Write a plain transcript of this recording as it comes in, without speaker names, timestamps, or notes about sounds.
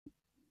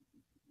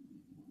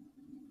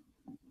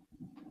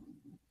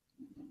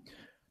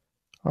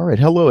All right.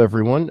 Hello,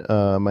 everyone.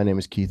 My name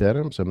is Keith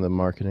Adams. I'm the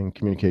Marketing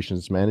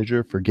Communications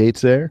Manager for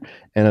GatesAir,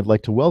 and I'd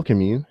like to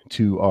welcome you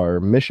to our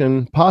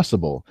Mission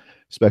Possible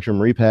Spectrum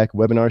Repack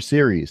webinar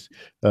series.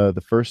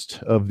 The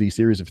first of the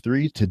series of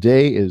three.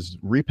 Today is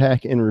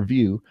Repack in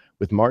Review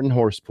with Martyn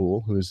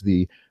Horspool, who is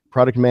the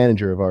product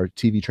manager of our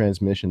TV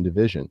transmission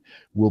division.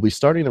 We'll be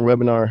starting the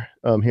webinar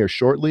here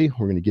shortly.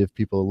 We're going to give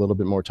people a little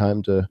bit more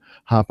time to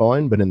hop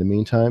on, but in the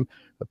meantime,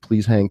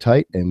 please hang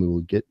tight and we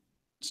will get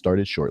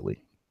started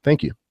shortly.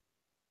 Thank you.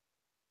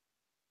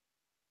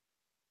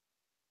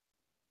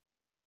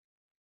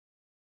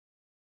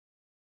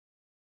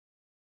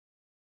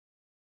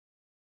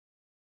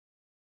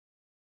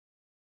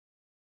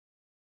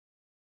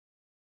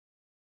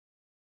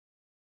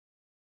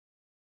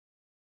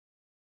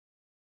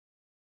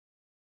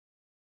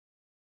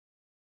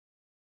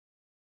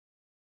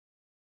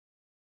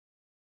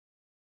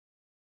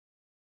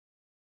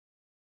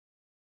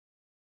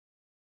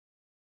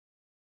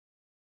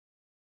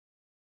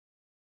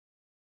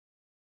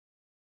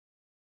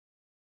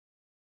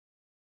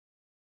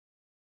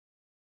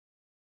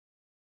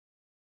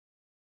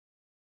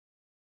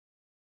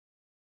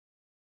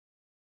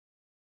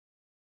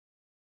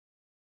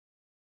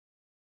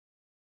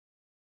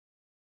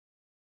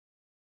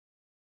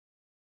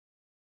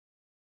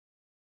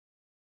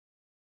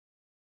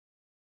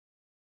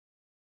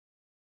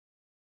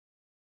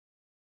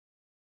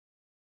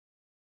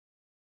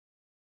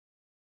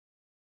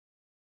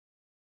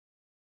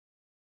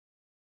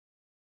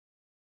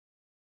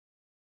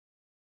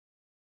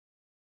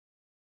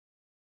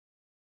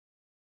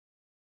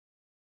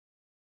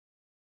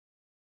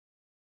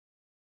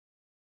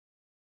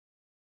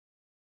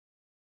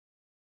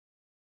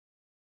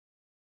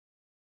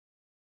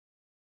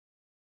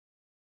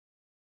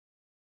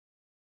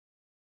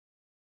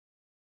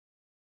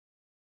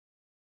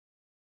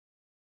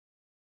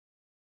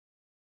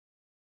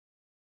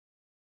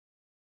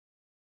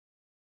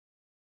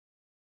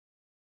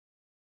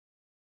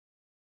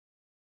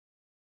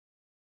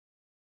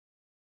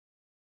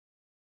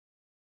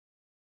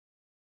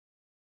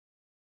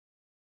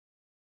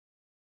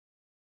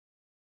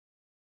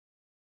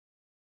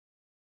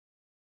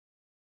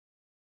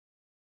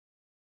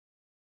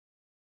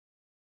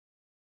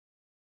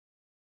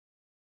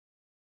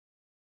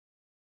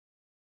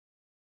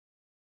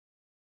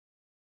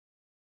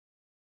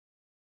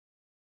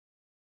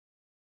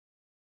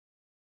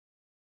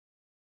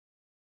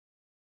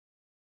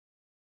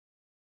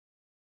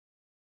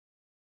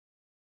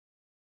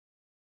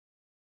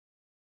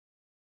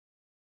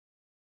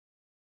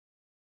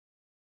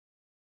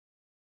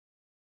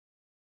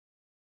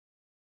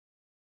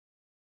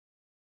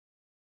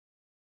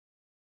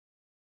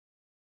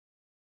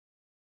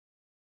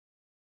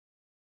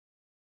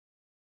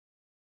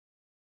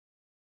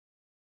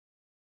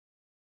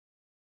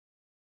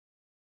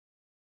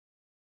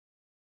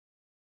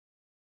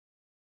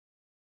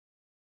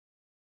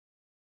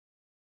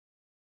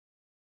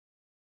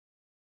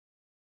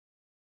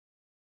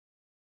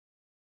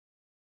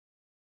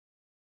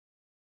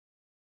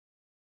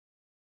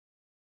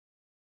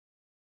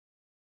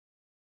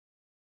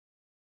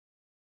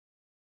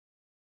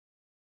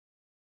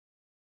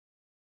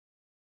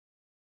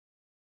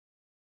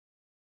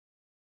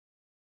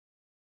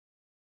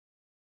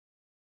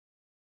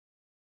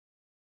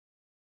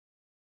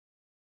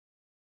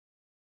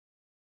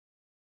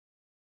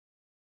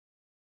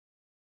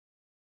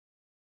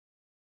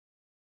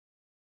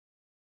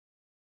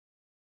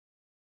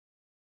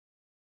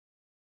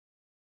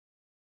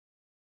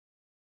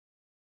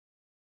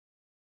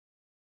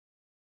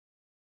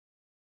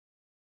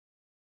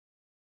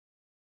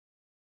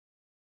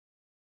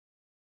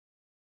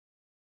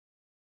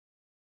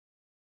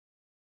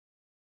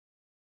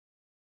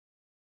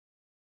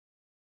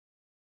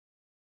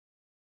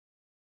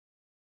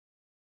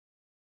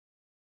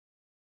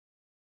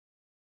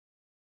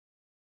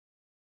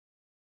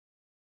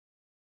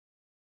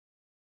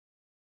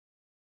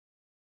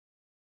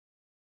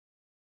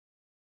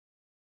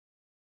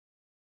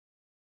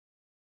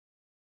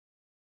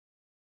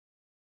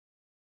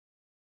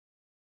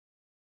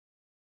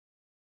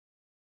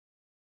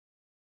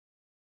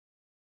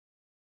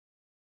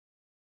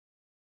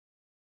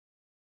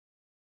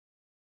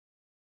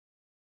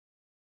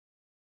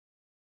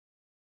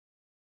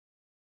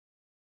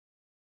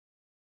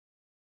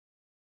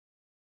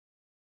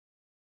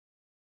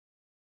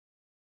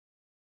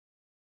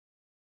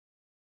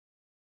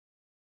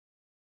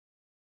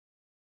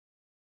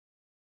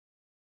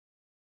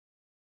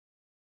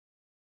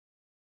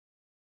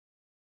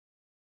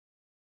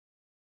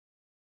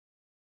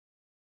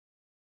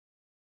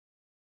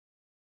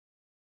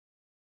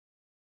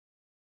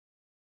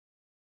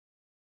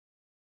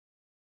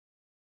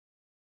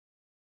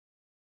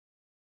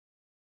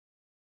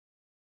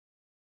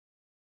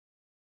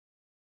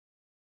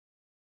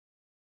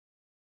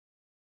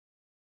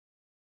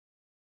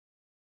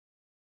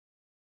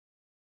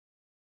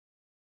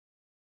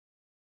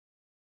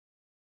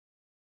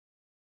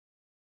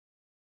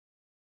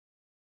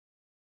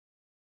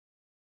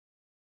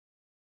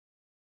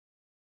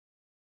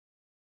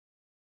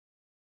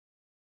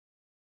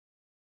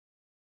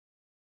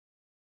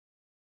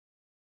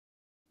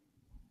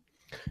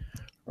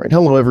 All right,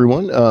 hello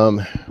everyone.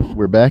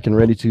 We're back and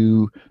ready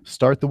to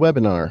start the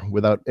webinar.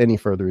 Without any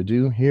further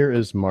ado, here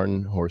is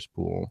Martyn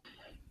Horspool.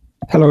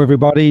 Hello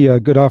everybody,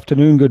 good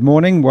afternoon, good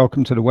morning.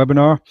 Welcome to the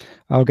webinar.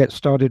 I'll get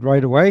started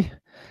right away.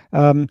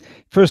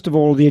 First of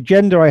all, the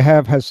agenda I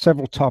have has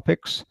several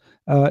topics.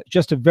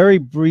 Just a very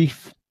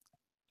brief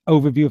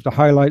overview of the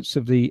highlights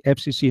of the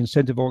FCC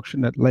incentive auction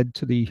that led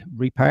to the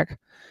repack.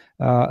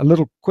 A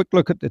little quick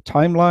look at the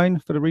timeline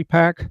for the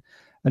repack.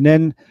 And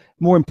then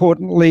more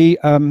importantly,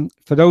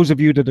 for those of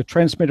you that are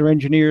transmitter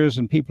engineers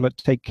and people that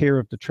take care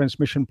of the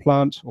transmission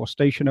plant or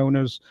station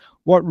owners,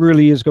 what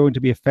really is going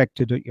to be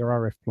affected at your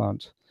RF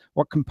plant?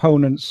 What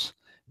components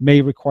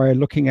may require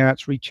looking at,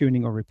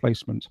 retuning or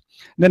replacement?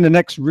 And then the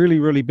next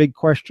really big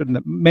question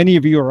that many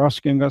of you are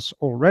asking us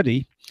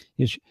already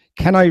is,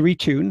 can I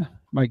retune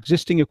my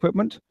existing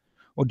equipment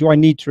or do I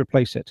need to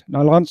replace it? And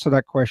I'll answer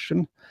that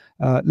question,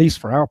 at least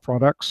for our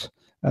products.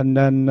 And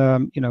then,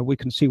 we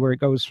can see where it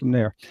goes from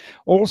there.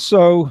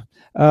 Also,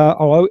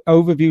 I'll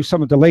overview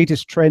some of the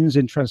latest trends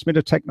in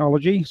transmitter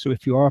technology. So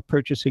if you are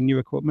purchasing new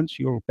equipment,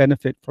 you'll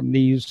benefit from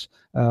these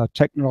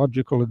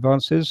technological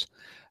advances.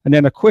 And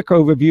then a quick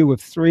overview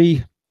of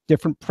 3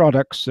 different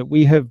products that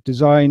we have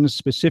designed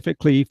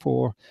specifically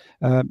for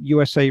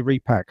USA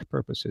Repack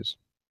purposes.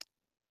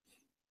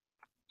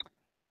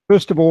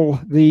 First of all,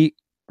 the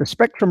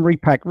Spectrum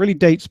Repack really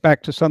dates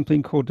back to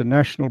something called the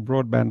National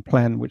Broadband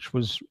Plan, which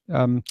was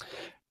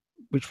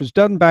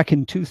done back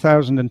in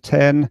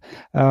 2010.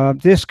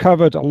 This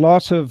covered a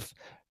lot of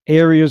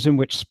areas in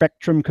which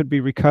spectrum could be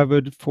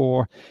recovered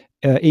for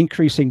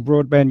increasing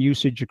broadband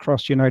usage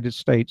across the United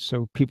States,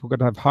 so people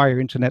could have higher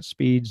internet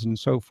speeds and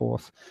so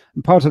forth.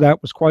 And part of that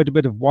was quite a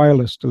bit of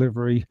wireless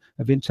delivery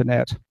of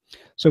internet.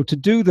 So to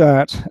do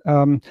that,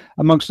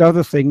 amongst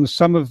other things,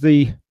 some of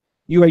the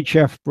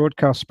UHF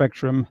broadcast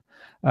spectrum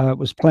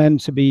was planned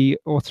to be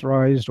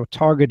authorized or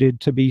targeted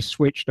to be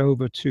switched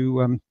over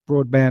to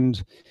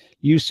broadband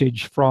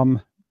usage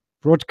from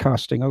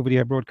broadcasting,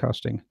 over-the-air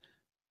broadcasting.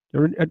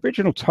 The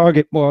original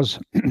target was,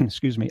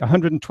 excuse me,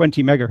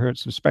 120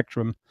 megahertz of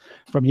spectrum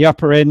from the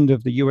upper end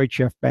of the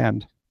UHF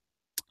band.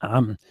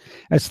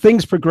 As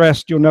things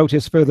progressed, you'll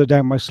notice further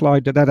down my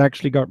slide that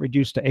actually got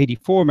reduced to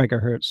 84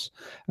 megahertz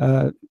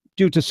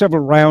due to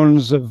several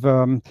rounds of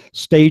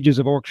stages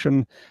of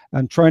auction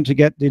and trying to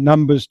get the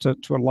numbers to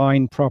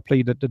align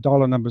properly, that the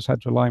dollar numbers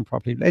had to align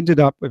properly. It ended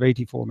up with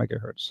 84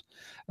 megahertz.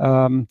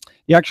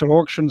 The actual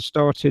auction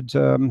started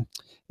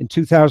in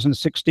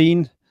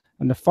 2016.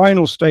 And the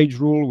final stage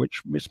rule,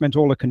 which meant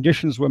all the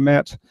conditions were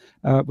met,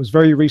 was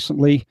very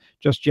recently,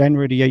 just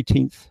January the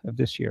 18th of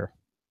this year.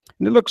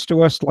 And it looks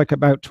to us like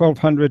about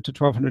 1,200 to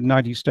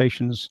 1,290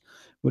 stations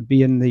would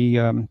be in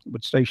the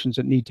stations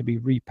that need to be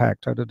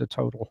repacked out of the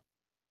total.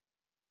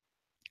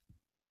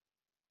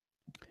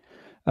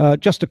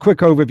 Just a quick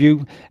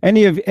overview.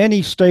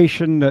 Any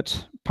station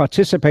that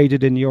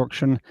participated in the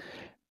auction,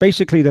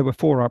 basically there were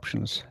 4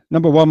 options.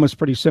 Number 1 was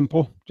pretty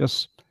simple,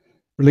 just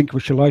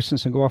relinquish your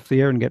license and go off the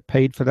air and get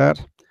paid for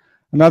that.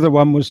 Another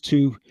one was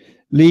to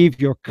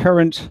leave your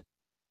current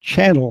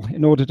channel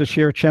in order to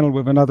share a channel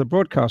with another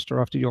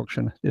broadcaster after the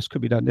auction. This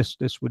could be done.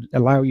 This would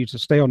allow you to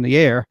stay on the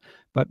air,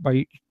 but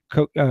by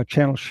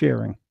channel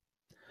sharing.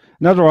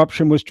 Another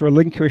option was to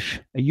relinquish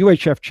a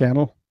UHF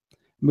channel,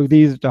 move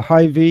either to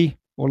high V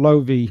or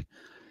low V.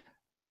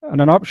 And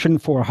an option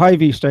for a high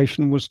V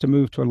station was to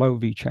move to a low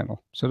V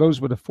channel. So those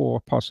were the 4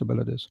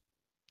 possibilities.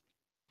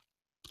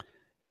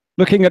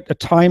 Looking at the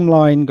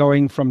timeline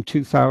going from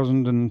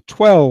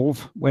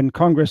 2012, when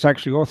Congress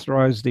actually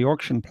authorized the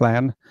auction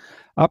plan,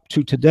 up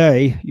to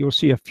today, you'll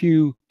see a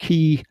few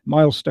key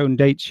milestone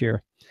dates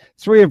here,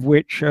 3 of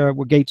which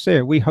were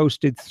GatesAir. We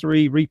hosted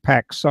 3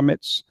 repack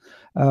summits,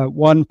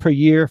 1 per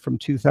year from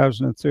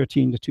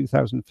 2013 to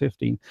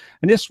 2015.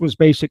 And this was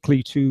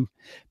basically to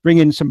bring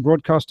in some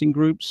broadcasting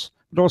groups,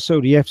 but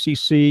also the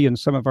FCC and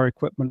some of our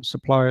equipment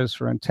suppliers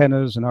for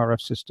antennas and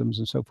RF systems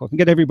and so forth, and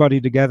get everybody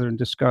together and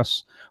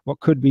discuss what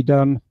could be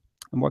done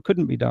and what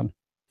couldn't be done.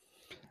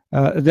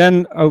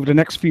 Then over the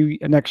next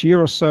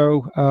year or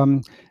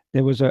so,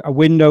 there was a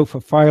window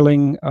for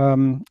filing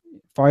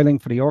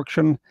for the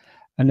auction,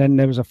 and then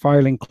there was a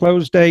filing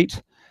close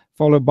date,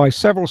 followed by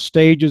several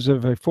stages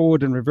of a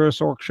forward and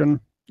reverse auction.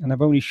 And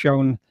I've only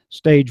shown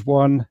stage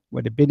 1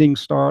 where the bidding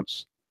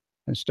starts,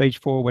 and stage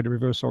 4 where the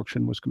reverse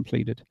auction was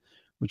completed,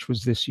 which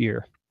was this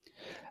year.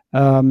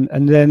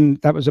 And then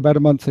that was about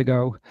a month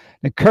ago.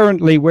 And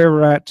currently where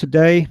we're at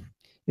today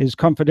is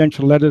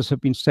confidential letters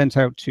have been sent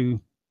out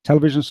to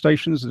television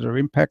stations that are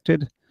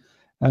impacted,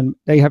 and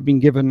they have been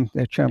given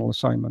their channel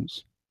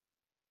assignments.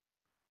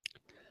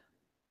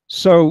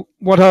 So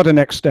what are the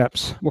next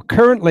steps? Well,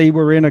 currently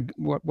we're in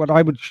what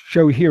I would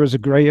show here as a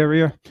gray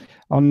area.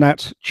 On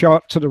that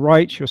chart to the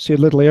right, you'll see a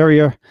little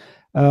area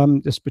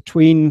that's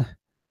between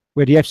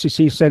where the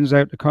FCC sends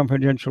out the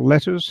confidential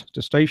letters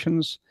to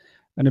stations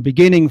and a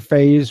beginning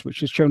phase,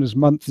 which is shown as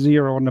month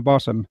 0 on the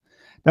bottom.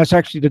 That's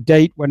actually the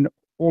date when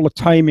all the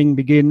timing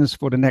begins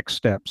for the next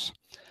steps.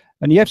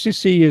 And the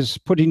FCC is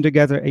putting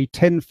together a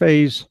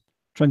 10-phase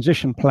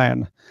transition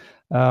plan,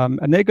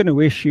 and they're going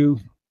to issue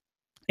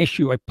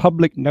issue a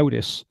public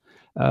notice,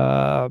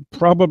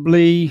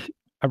 probably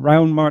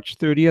around March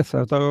 30th,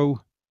 although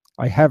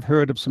I have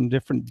heard of some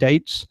different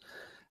dates.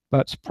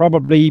 But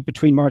probably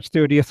between March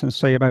 30th and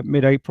say about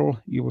mid-April,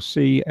 you will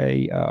see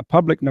a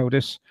public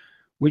notice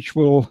which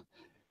will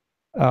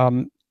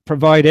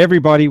provide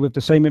everybody with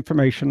the same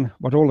information,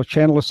 what all the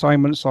channel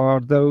assignments are,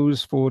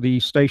 those for the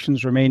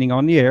stations remaining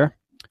on the air,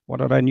 what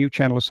are their new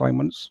channel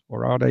assignments,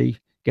 or are they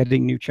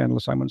getting new channel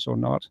assignments or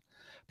not,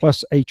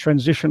 plus a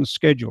transition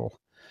schedule.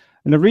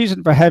 And the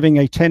reason for having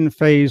a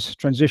 10-phase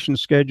transition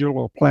schedule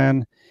or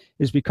plan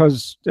is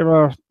because there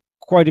are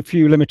quite a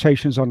few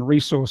limitations on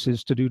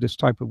resources to do this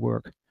type of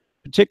work,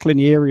 particularly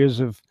in the areas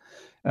of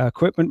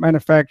equipment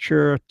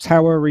manufacture,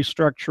 tower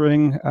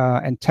restructuring,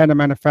 antenna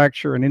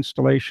manufacture and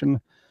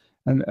installation,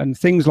 and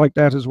things like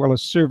that, as well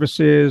as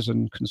services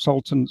and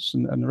consultants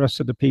and the rest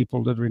of the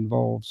people that are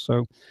involved.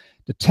 So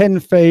the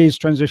 10-phase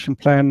transition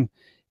plan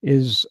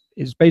is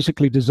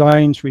basically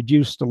designed to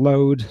reduce the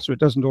load so it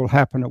doesn't all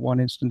happen at one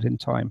instant in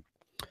time.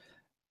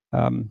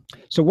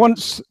 So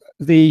once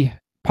the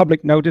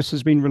public notice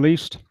has been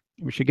released,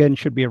 which again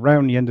should be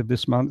around the end of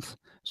this month,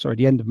 sorry,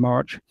 the end of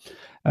March,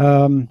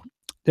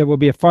 there will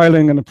be a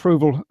filing and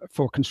approval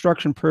for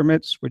construction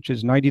permits, which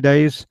is 90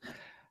 days.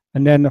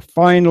 And then the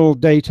final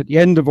date at the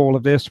end of all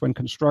of this, when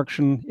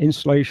construction,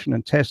 installation,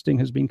 and testing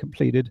has been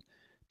completed,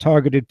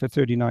 targeted for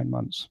 39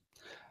 months.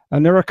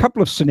 And there are a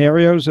couple of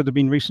scenarios that have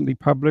been recently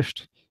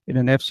published in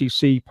an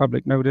FCC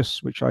public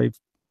notice, which I've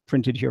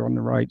printed here on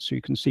the right, so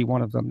you can see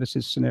one of them. This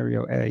is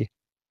scenario A.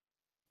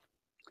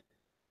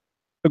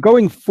 So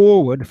going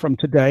forward from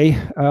today,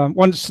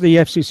 once the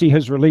FCC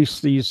has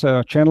released these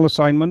channel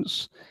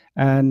assignments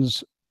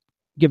and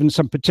given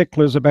some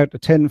particulars about the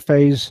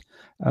 10-phase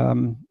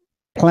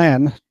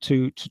plan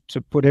to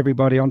put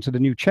everybody onto the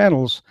new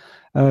channels,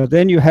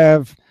 then you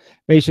have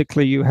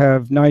basically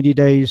 90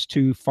 days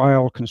to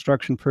file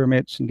construction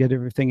permits and get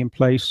everything in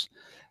place.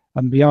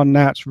 And beyond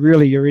that,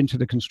 really you're into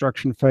the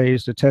construction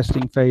phase, the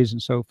testing phase,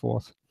 and so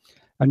forth.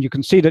 And you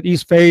can see that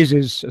these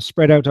phases are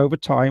spread out over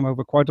time,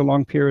 over quite a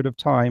long period of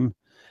time,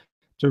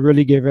 to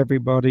really give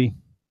everybody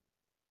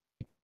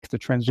the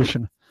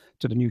transition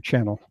to the new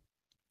channel.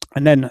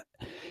 And then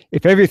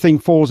if everything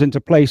falls into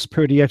place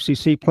per the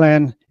FCC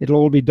plan, it'll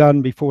all be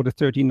done before the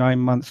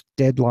 39-month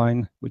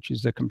deadline, which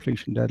is the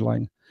completion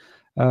deadline.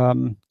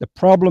 The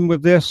problem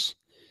with this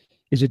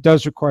is it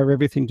does require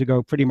everything to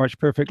go pretty much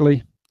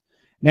perfectly.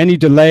 And any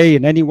delay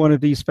in any one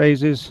of these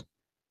phases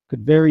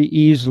could very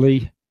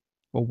easily,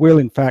 or will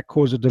in fact,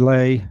 cause a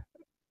delay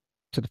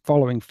to the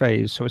following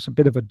phase. So it's a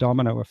bit of a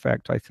domino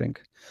effect, I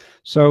think.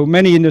 So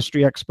many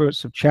industry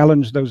experts have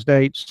challenged those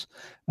dates,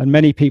 and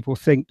many people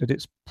think that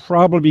it's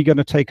probably going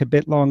to take a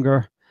bit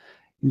longer.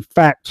 In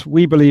fact,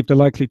 we believe the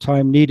likely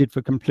time needed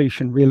for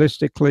completion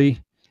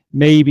realistically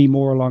may be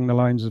more along the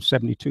lines of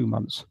 72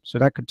 months. So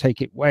that could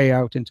take it way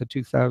out into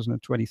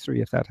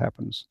 2023 if that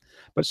happens.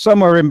 But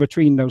somewhere in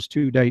between those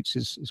two dates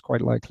is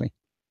quite likely.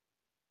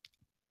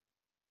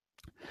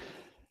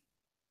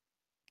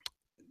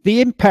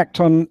 The impact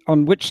on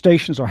which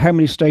stations or how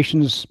many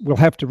stations will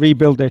have to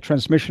rebuild their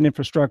transmission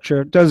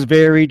infrastructure does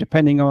vary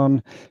depending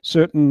on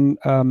certain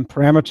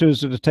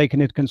parameters that are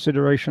taken into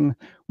consideration.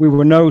 We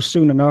will know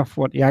soon enough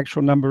what the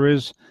actual number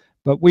is,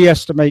 but we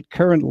estimate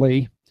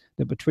currently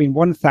that between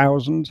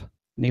 1,000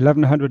 and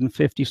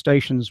 1,150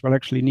 stations will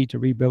actually need to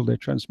rebuild their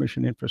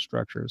transmission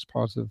infrastructure as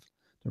part of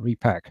the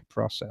Repack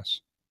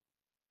process.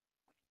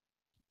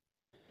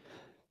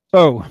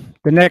 So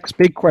the next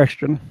big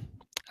question,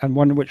 and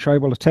one which I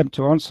will attempt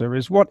to answer,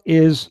 is what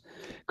is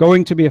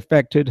going to be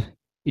affected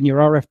in your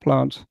RF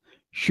plant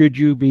should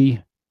you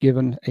be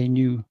given a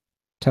new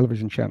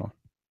television channel?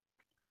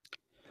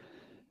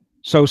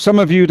 So some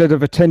of you that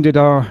have attended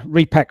our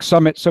Repack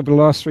summits over the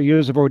last 3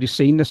 years have already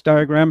seen this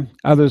diagram.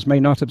 Others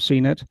may not have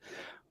seen it.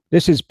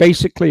 This is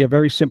basically a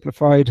very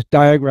simplified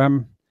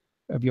diagram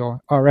of your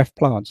RF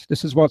plant.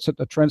 This is what's at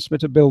the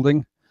transmitter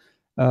building.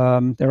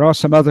 There are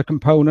some other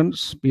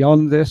components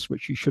beyond this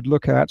which you should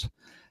look at.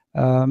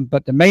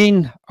 But the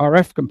main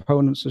RF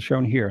components are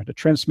shown here. The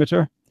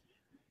transmitter,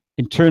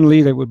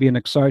 internally there would be an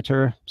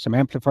exciter, some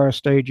amplifier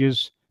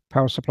stages,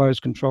 power supplies,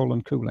 control,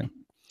 and cooling.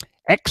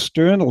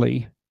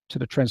 Externally to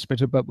the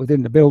transmitter, but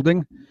within the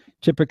building,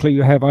 typically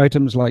you have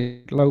items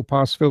like low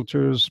pass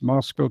filters,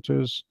 mask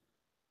filters,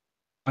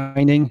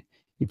 combining,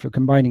 if you're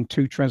combining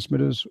two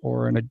transmitters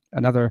or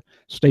another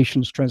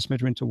station's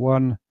transmitter into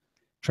one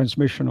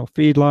transmission or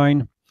feed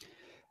line,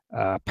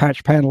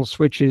 patch panel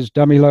switches,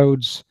 dummy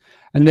loads,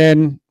 and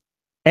then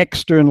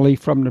externally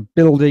from the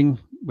building,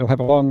 we'll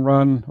have a long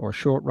run or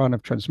short run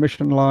of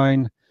transmission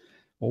line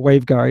or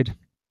waveguide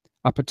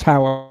up a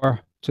tower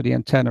to the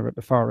antenna at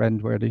the far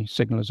end where the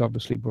signal is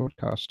obviously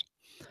broadcast.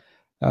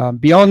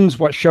 Beyond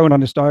what's shown on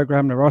this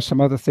diagram, there are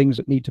some other things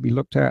that need to be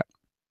looked at.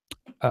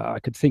 I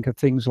could think of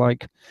things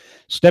like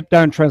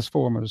step-down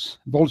transformers,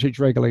 voltage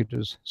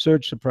regulators,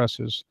 surge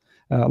suppressors,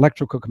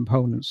 electrical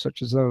components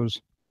such as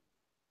those.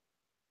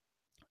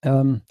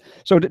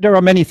 So there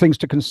are many things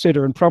to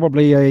consider, and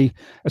probably a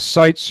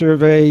site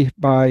survey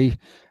by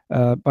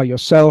by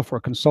yourself or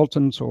a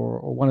consultant or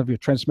one of your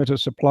transmitter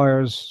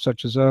suppliers,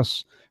 such as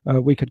us,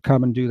 we could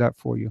come and do that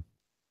for you.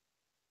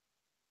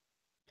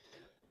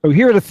 So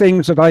here are the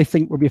things that I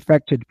think will be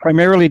affected.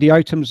 Primarily the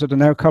items that are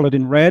now colored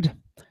in red.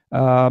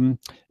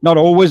 Not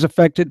always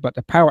affected, but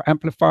the power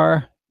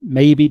amplifier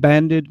may be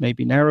banded, may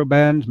be narrow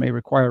band, may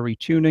require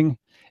retuning,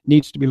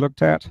 needs to be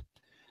looked at.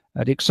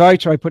 The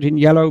exciter I put in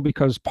yellow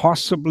because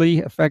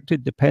possibly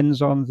affected,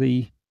 depends on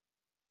the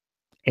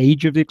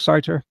age of the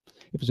exciter.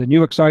 If it's a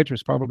new exciter,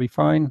 it's probably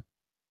fine.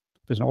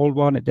 If it's an old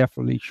one, it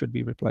definitely should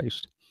be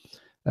replaced.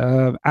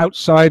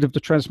 Outside of the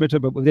transmitter,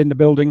 but within the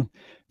building,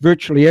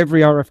 virtually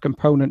every RF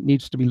component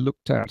needs to be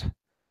looked at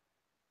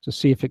to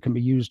see if it can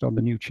be used on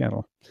the new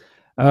channel.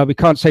 We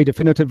can't say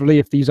definitively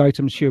if these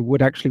items here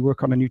would actually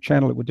work on a new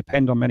channel. It would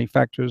depend on many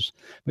factors,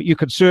 but you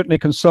could certainly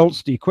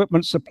consult the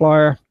equipment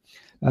supplier,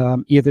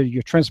 either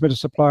your transmitter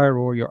supplier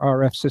or your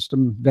RF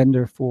system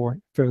vendor for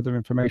further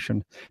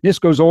information. This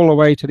goes all the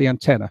way to the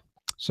antenna.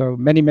 So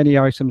many, many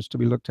items to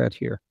be looked at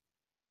here.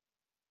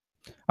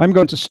 I'm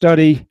going to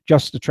study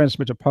just the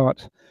transmitter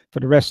part for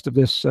the rest of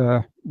this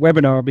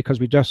webinar because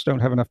we just don't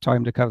have enough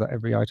time to cover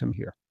every item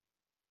here.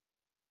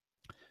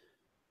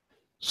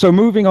 So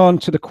moving on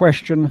to the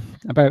question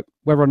about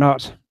whether or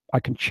not I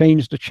can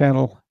change the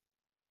channel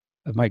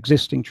of my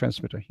existing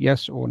transmitter,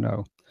 yes or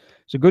no.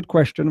 It's a good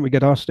question. We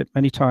get asked it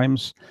many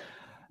times.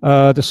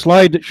 The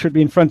slide that should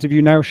be in front of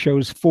you now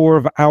shows 4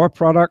 of our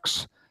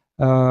products.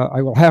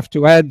 I will have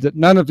to add that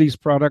none of these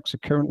products are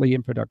currently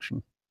in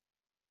production.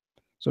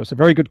 So it's a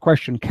very good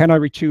question. Can I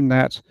retune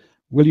that?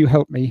 Will you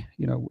help me?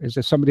 You know, is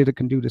there somebody that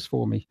can do this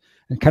for me?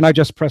 And can I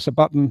just press a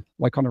button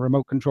like on a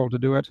remote control to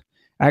do it?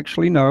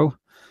 Actually, no.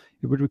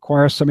 It would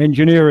require some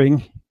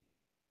engineering.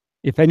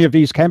 If any of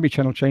these can be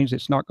channel changed,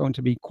 it's not going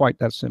to be quite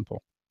that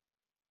simple.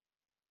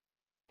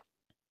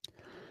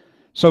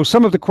 So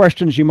some of the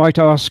questions you might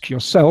ask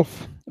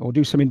yourself or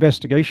do some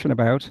investigation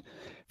about,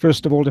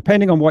 first of all,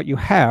 depending on what you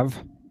have,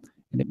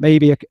 and it may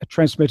be a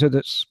transmitter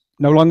that's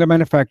no longer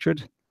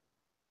manufactured,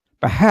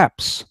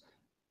 perhaps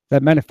the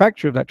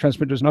manufacturer of that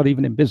transmitter is not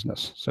even in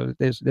business. So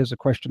there's a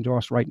question to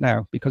ask right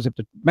now, because if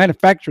the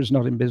manufacturer is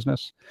not in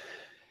business,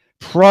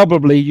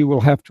 probably you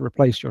will have to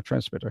replace your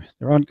transmitter.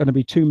 There aren't going to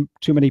be too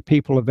many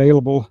people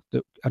available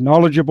that are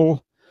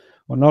knowledgeable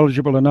or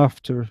knowledgeable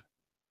enough to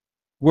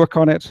work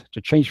on it,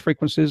 to change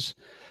frequencies,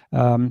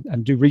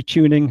 and do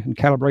retuning and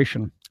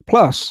calibration.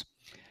 Plus,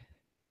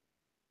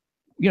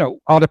 you know,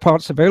 are the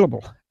parts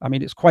available? I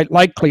mean, it's quite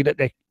likely that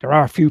there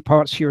are a few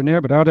parts here and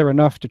there, but are there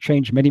enough to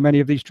change many, many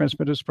of these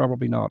transmitters?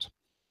 Probably not.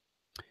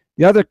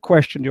 The other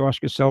question to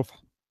ask yourself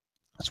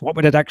is, what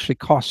would it actually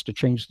cost to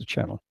change the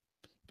channel?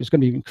 If it's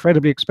going to be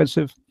incredibly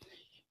expensive,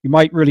 you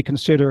might really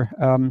consider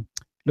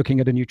looking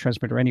at a new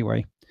transmitter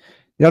anyway.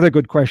 The other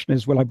good question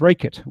is, will I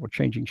break it or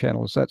changing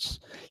channels?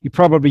 You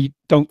probably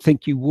don't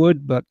think you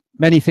would, but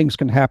many things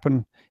can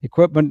happen.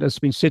 Equipment that's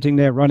been sitting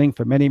there running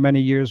for many,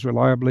 many years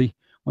reliably,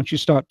 once you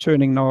start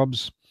turning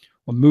knobs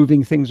or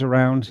moving things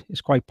around, it's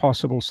quite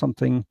possible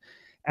something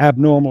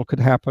abnormal could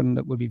happen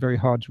that would be very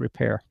hard to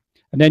repair.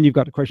 And then you've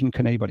got the question,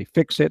 can anybody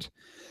fix it?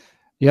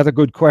 The other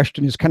good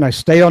question is, can I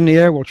stay on the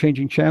air while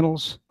changing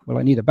channels? Will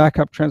I need a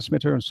backup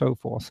transmitter, and so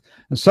forth?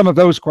 And some of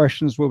those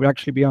questions will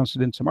actually be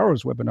answered in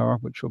tomorrow's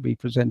webinar, which will be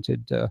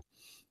presented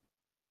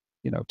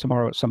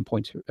tomorrow at some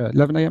point,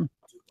 11 a.m.,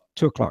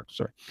 2 o'clock,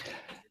 sorry.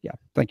 Yeah,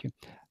 thank you.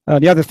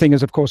 The other thing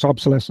is, of course,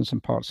 obsolescence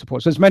and part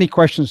support. So there's many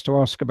questions to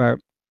ask about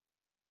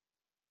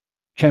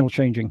channel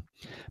changing.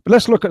 But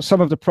let's look at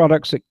some of the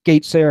products that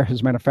GatesAir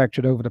has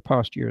manufactured over the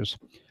past years.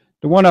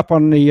 The one up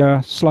on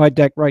the slide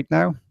deck right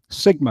now,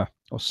 Sigma,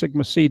 or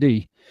Sigma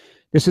CD.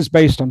 This is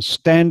based on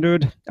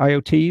standard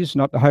IoTs,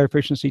 not the high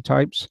efficiency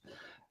types.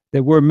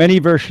 There were many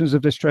versions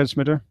of this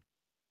transmitter.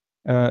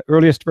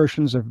 Earliest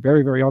versions are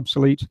very, very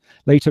obsolete.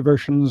 Later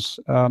versions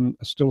are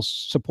still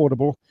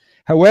supportable.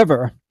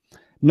 However,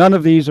 none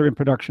of these are in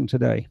production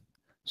today.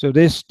 So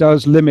this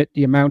does limit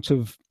the amount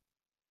of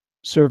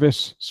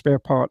service, spare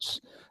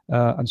parts,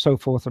 and so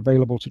forth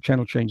available to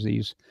channel change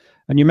these.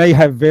 And you may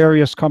have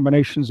various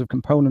combinations of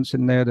components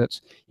in there that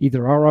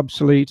either are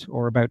obsolete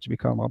or about to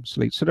become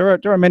obsolete. So there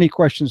are many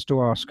questions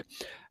to ask.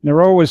 And there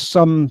are always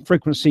some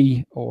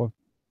frequency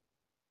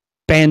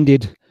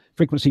banded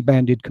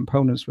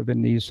components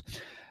within these.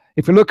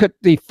 If you look at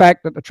the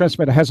fact that the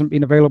transmitter hasn't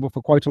been available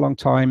for quite a long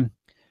time,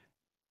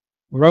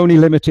 we're only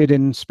limited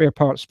in spare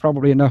parts,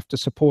 probably enough to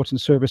support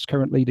and service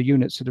currently the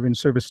units that are in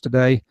service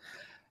today.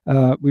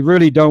 We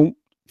really don't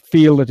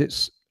feel that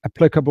it's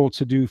applicable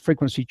to do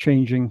frequency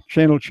changing,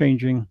 channel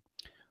changing,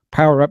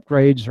 power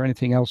upgrades, or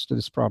anything else to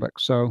this product.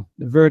 So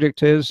the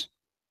verdict is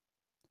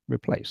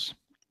replace.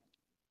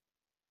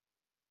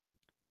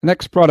 The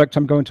next product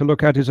I'm going to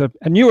look at is a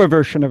newer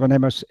version of an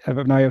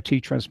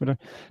IoT transmitter,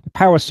 the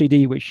Power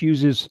CD, which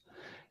uses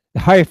the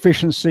high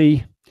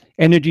efficiency,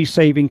 energy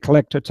saving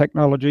collector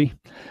technology,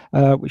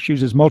 which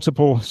uses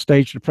multiple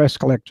stage depressed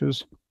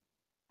collectors.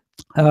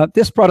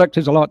 This product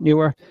is a lot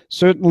newer.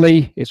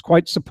 Certainly, it's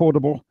quite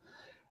supportable.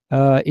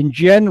 In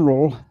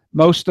general,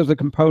 most of the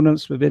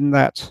components within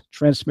that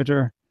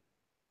transmitter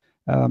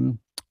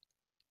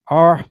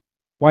are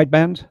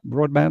wideband,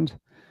 broadband.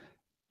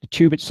 The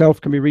tube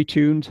itself can be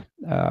retuned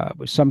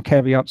with some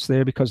caveats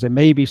there, because there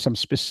may be some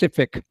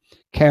specific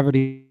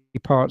cavity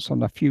parts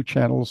on a few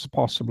channels,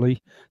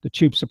 possibly. The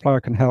tube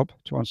supplier can help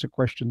to answer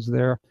questions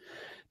there.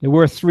 There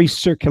were 3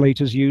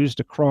 circulators used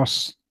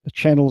across the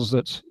channels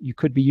that you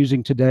could be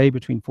using today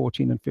between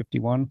 14 and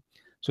 51.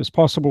 So it's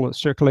possible that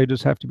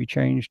circulators have to be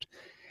changed.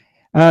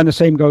 And the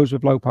same goes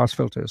with low-pass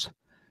filters.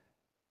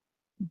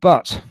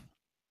 But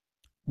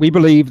we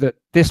believe that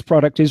this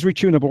product is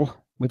retunable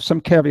with some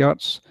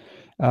caveats.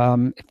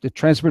 If the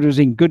transmitter is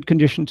in good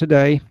condition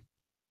today,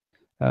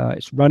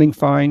 it's running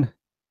fine,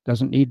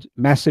 doesn't need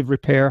massive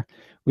repair,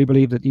 we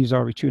believe that these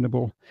are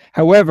retunable.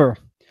 However,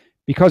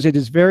 because it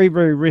is very,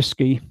 very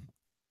risky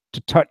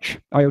to touch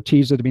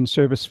IoTs that have been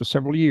serviced for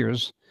several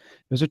years,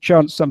 there's a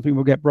chance something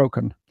will get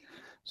broken.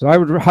 So I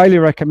would highly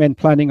recommend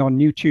planning on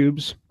new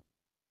tubes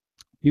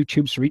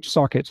for each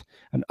socket,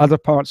 and other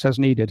parts as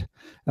needed.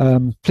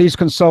 Please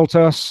consult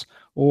us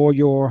or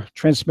your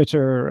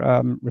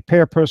transmitter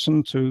repair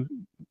person to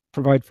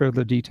provide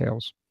further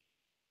details.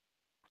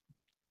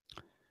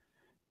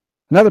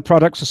 Another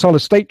product is a solid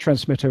state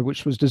transmitter,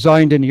 which was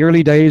designed in the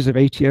early days of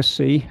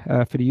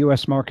ATSC for the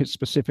US market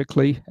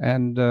specifically,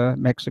 and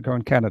Mexico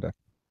and Canada.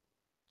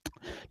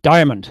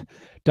 Diamond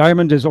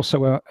is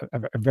also a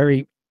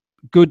very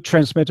good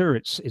transmitter.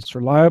 It's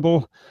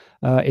reliable.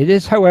 It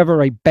is,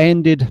 however, a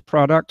banded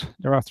product.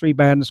 There are 3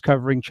 bands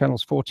covering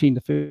channels 14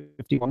 to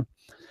 51.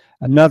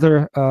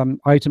 Another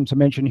item to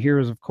mention here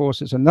is, of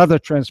course, is another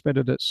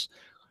transmitter that's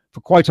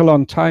for quite a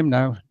long time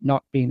now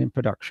not been in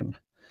production.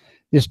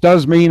 This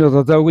does mean that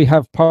although we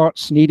have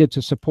parts needed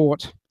to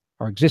support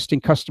our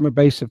existing customer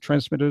base of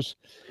transmitters,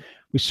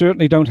 we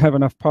certainly don't have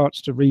enough parts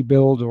to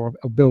rebuild or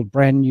build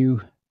brand new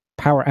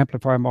power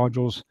amplifier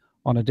modules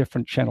on a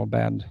different channel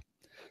band.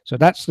 So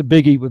that's the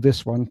biggie with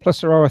this one. Plus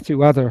there are a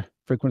few other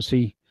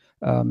frequency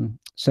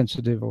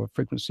sensitive or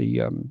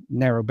frequency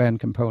narrow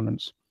band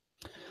components.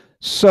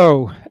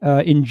 So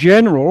in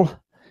general,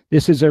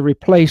 this is a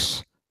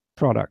replace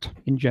product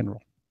in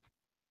general.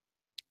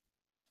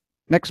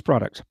 Next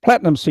product,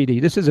 Platinum CD.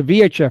 This is a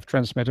VHF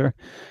transmitter.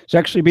 It's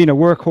actually been a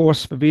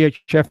workhorse for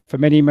VHF for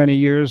many, many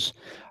years.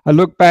 I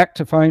look back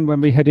to find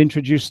when we had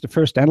introduced the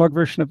first analog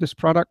version of this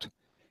product.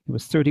 It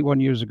was 31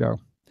 years ago.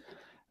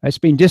 It's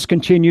been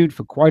discontinued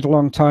for quite a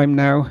long time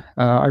now.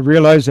 I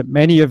realize that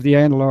many of the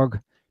analog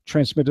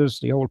transmitters,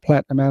 the old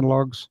Platinum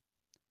analogs,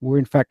 were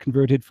in fact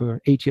converted for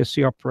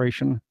ATSC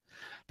operation.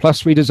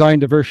 Plus we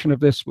designed a version of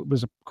this that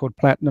was called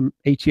Platinum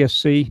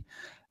ATSC,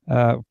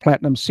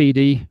 Platinum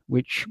CD,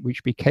 which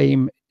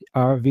became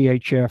our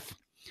VHF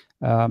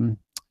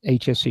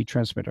ATSC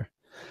transmitter.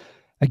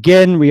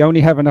 Again, we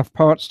only have enough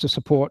parts to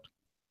support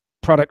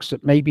products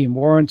that may be in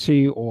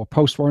warranty or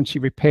post-warranty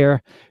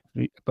repair,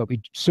 but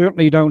we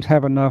certainly don't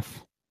have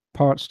enough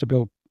parts to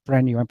build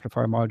brand new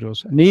amplifier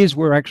modules. And these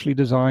were actually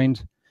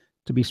designed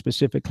to be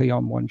specifically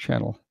on one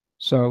channel.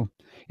 So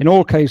in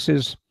all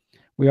cases,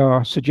 we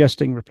are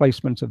suggesting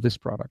replacement of this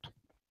product.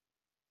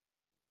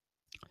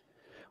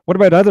 What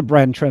about other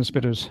brand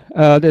transmitters?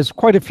 There's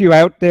quite a few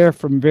out there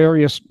from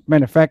various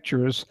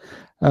manufacturers.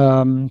 2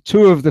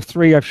 of the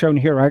 3 I've shown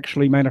here are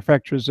actually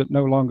manufacturers that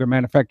no longer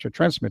manufacture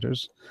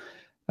transmitters.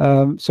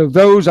 So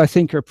those I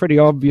think are pretty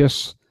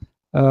obvious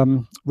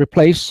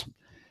replace.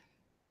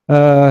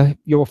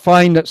 You'll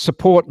find that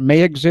support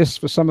may exist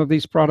for some of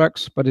these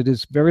products, but it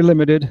is very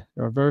limited.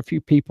 There are very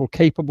few people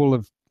capable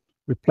of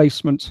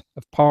replacement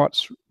of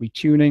parts,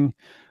 retuning,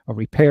 or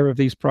repair of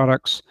these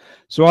products.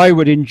 So I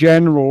would in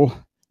general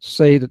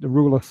say that the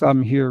rule of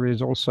thumb here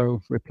is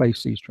also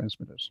replace these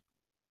transmitters.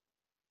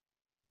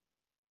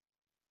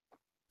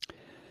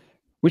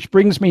 Which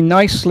brings me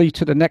nicely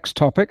to the next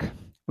topic,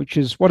 which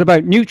is what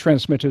about new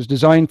transmitters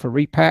designed for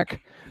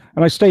repack?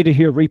 And I stated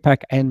here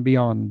repack and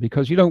beyond,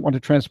 because you don't want a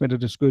transmitter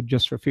that's good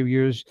just for a few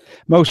years.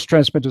 Most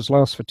transmitters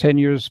last for 10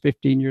 years,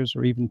 15 years,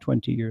 or even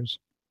 20 years.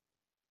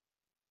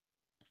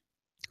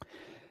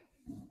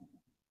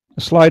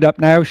 The slide up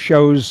now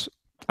shows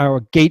our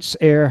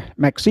GatesAir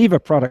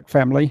Maxiva product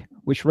family,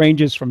 which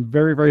ranges from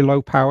very, very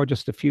low power,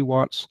 just a few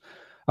watts,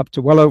 up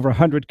to well over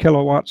 100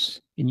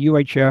 kilowatts in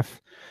UHF,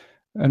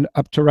 and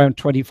up to around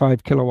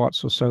 25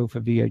 kilowatts or so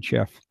for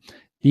VHF.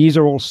 These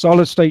are all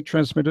solid state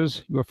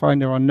transmitters. You will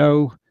find there are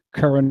no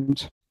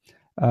current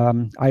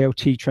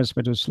IoT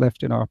transmitters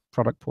left in our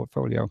product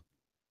portfolio.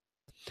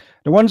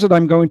 The ones that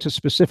I'm going to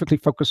specifically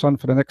focus on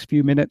for the next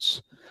few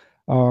minutes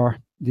are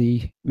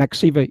the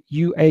Maxiva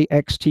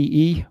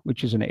UAXTE,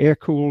 which is an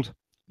air-cooled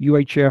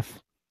UHF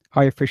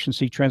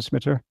high-efficiency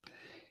transmitter,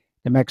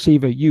 the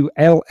Maxiva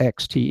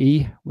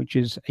ULXTE, which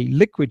is a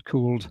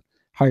liquid-cooled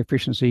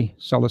high-efficiency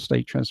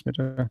solid-state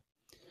transmitter.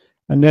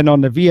 And then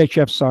on the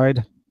VHF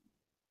side,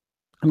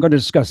 I'm going to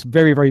discuss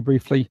very, very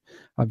briefly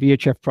our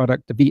VHF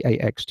product, the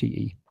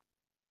VAXTE.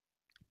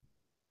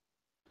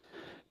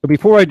 But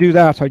before I do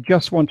that, I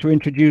just want to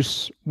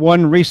introduce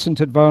one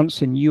recent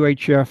advance in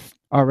UHF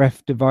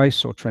RF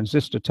device or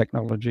transistor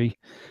technology,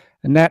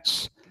 and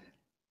that's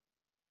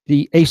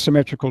the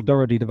asymmetrical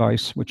Doherty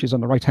device, which is on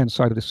the right-hand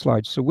side of the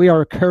slide. So we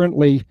are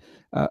currently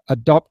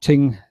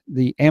adopting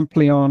the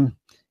Amplion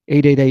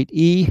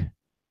 888E,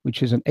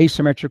 which is an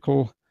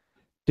asymmetrical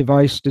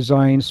device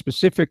designed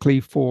specifically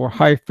for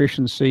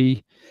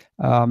high-efficiency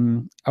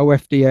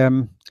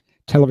OFDM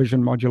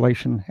television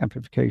modulation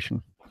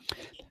amplification.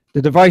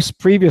 The device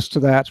previous to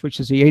that,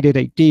 which is the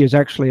 888D, is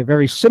actually a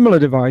very similar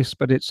device,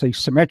 but it's a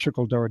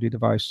symmetrical Doherty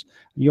device.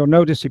 You'll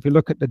notice if you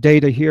look at the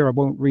data here, I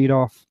won't read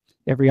off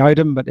every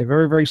item, but they're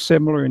very, very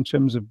similar in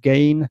terms of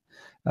gain,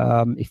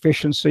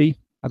 efficiency,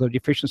 although the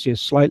efficiency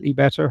is slightly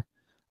better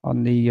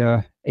on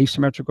the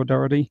asymmetrical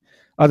Doherty.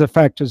 Other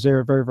factors there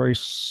are very, very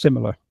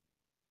similar.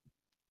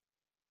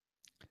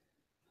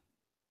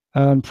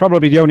 And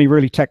probably the only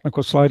really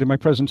technical slide in my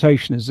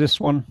presentation is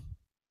this one.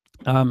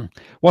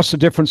 What's the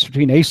difference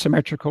between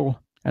asymmetrical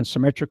and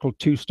symmetrical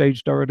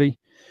two-stage Doherty?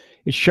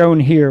 It's shown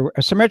here.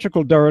 A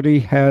symmetrical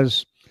Doherty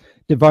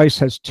device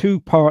has two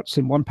parts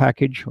in one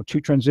package, or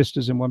two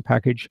transistors in one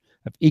package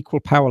of equal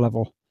power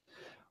level.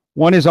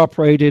 One is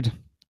operated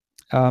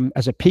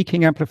as a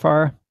peaking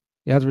amplifier.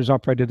 The other is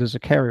operated as a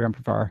carrier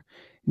amplifier.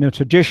 In a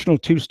traditional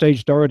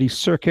two-stage Doherty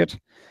circuit,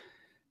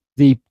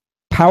 the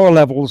power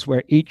levels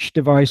where each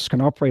device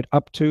can operate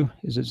up to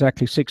is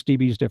exactly 6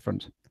 dBs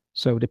different.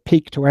 So the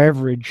peak to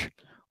average,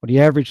 or the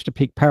average to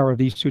peak power of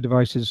these two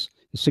devices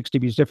is 6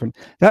 dBs different.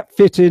 That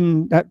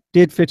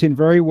did fit in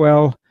very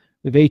well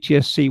with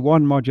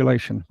ATSC1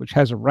 modulation, which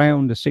has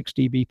around a 6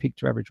 dB peak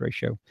to average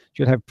ratio.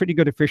 You'd have pretty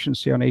good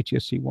efficiency on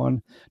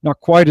ATSC1, not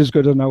quite as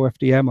good on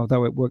OFDM,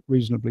 although it worked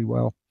reasonably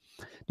well.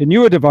 The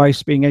newer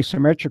device, being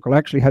asymmetrical,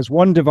 actually has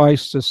one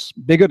device that's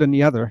bigger than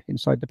the other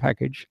inside the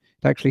package.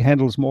 It actually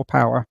handles more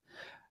power.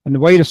 And the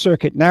way the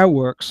circuit now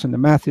works, and the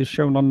math is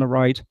shown on the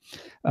right,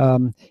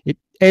 it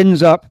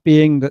ends up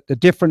being that the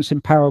difference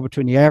in power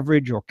between the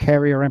average or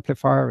carrier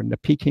amplifier and the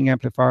peaking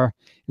amplifier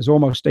is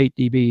almost 8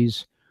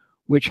 dBs,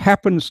 which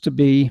happens to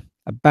be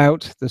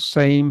about the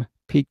same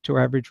peak to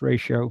average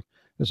ratio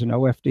as an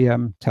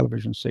OFDM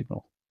television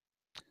signal.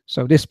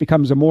 So this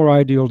becomes a more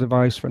ideal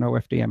device for an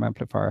OFDM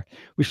amplifier,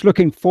 which,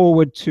 looking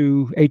forward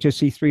to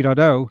HSC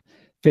 3.0,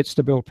 fits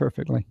the bill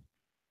perfectly.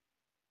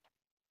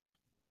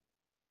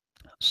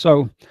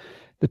 So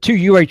the two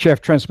UHF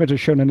transmitters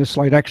shown in this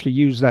slide actually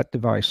use that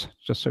device,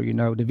 just so you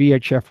know. The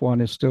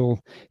VHF1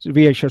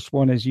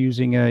 is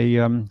using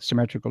a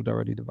symmetrical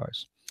Doherty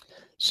device.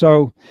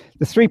 So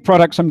the three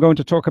products I'm going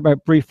to talk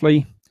about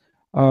briefly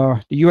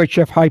are the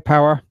UHF high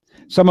power.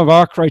 Some of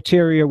our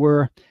criteria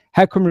were,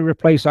 how can we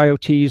replace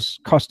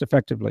IoTs cost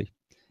effectively?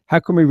 How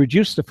can we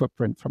reduce the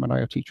footprint from an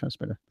IoT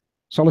transmitter?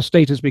 Solid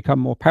state has become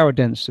more power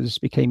dense. This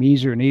became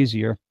easier and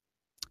easier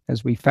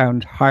as we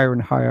found higher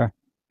and higher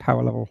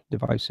power level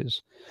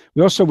devices.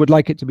 We also would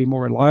like it to be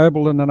more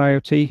reliable than an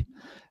IoT.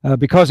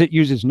 Because it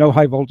uses no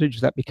high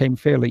voltage, that became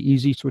fairly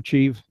easy to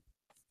achieve.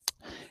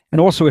 And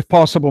also, if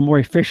possible, more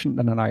efficient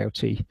than an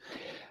IoT.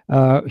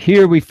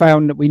 Here we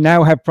found that we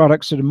now have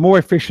products that are more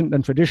efficient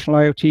than traditional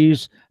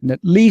IoTs and at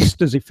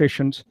least as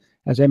efficient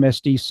as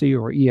MSDC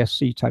or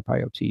ESC type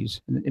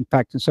IoTs. And in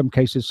fact, in some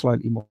cases,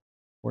 slightly more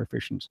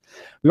efficient.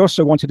 We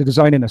also wanted to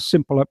design in a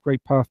simple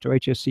upgrade path to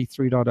HSC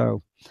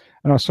 3.0.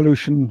 And our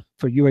solution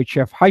for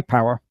UHF high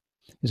power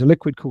is a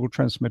liquid-cooled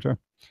transmitter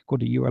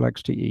called the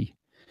ULXTE.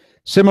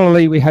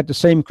 Similarly, we had the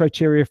same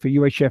criteria for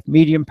UHF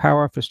medium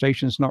power for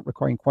stations not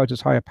requiring quite as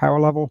high a power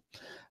level.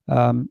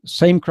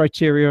 Same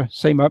criteria,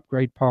 same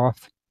upgrade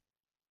path,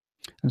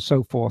 and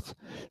so forth.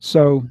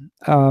 So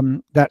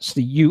that's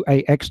the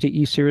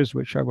UAXTE series,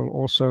 which I will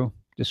also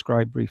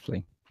describe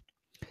briefly.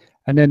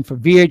 And then for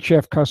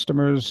VHF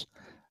customers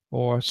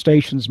or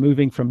stations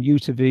moving from U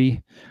to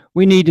V,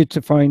 we needed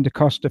to find a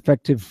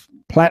cost-effective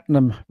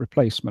platinum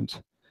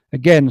replacement.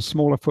 Again,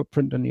 smaller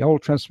footprint than the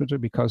old transmitter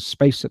because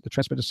space at the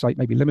transmitter site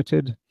may be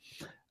limited.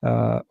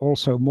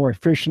 Also more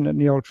efficient than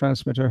the old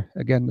transmitter.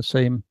 Again, the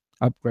same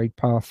upgrade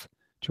path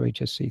to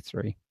HSC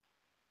 3.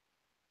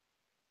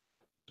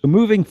 So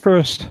moving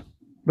first,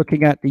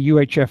 looking at the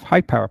UHF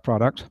high power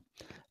product,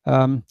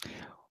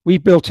 we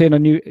built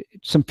in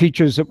some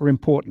features that were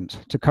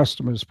important to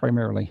customers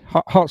primarily.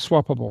 Hot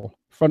swappable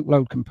front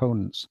load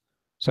components,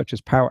 such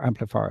as power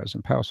amplifiers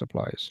and power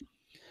supplies.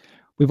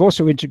 We've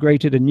also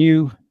integrated a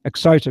new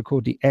exciter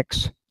called the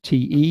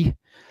XTE.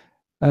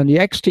 And the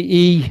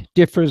XTE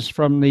differs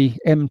from the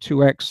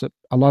M2X that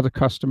a lot of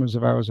customers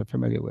of ours are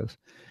familiar with.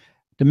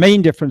 The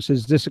main difference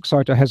is this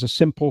exciter has a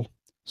simple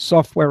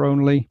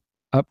software-only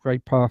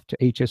upgrade path to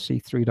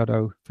HSC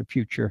 3.0 for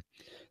future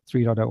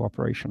 3.0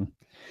 operation.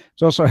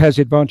 It also has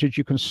the advantage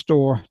you can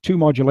store two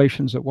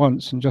modulations at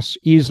once and just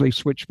easily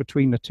switch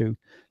between the two.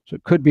 So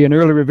it could be an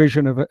early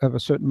revision of a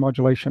certain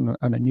modulation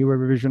and a newer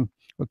revision,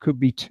 or it could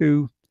be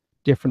two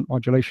different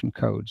modulation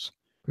codes,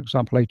 for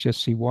example,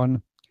 HSC1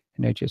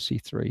 and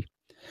HSC3.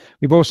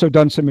 We've also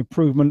done some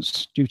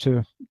improvements due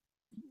to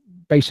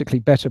basically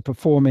better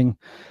performing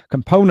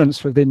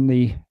components within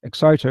the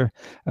exciter.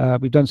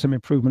 We've done some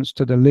improvements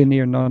to the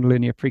linear,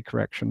 non-linear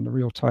pre-correction, the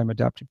real-time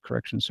adaptive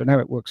correction. So now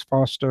it works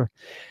faster,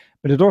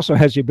 but it also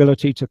has the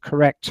ability to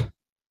correct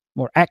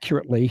more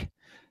accurately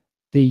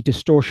the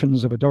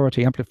distortions of a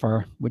Doherty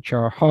amplifier, which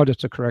are harder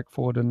to correct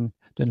for than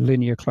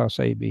linear Class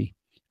A/B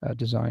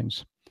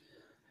designs.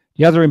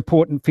 The other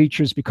important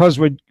features, because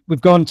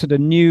we've gone to the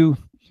new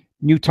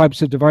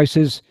types of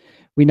devices,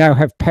 we now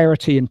have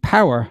parity in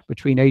power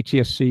between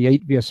ATSC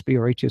 8VSB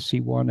or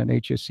ATSC1 and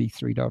ATSC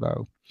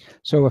 3.0.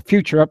 So a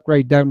future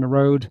upgrade down the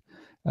road,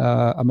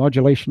 a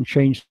modulation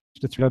change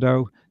to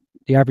 3.0,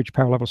 the average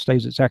power level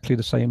stays exactly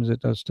the same as it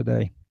does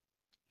today.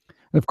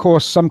 Of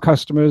course, some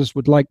customers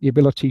would like the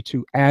ability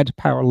to add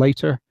power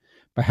later.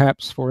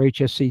 Perhaps for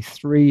HSC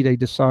 3, they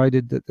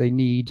decided that they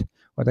need,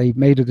 or they've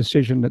made a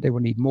decision that they will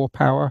need more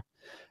power.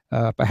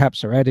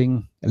 Perhaps they're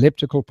adding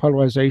elliptical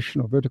polarization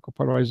or vertical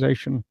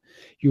polarization.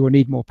 You will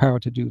need more power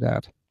to do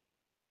that.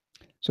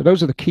 So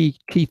those are the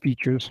key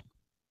features.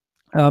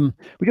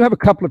 We do have a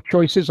couple of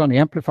choices on the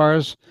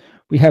amplifiers.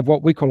 We have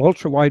what we call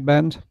ultra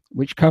wideband,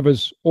 which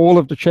covers all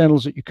of the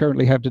channels that you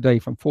currently have today,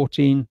 from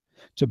 14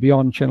 to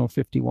beyond channel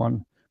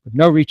 51, with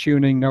no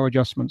retuning, no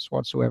adjustments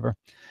whatsoever.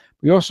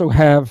 We also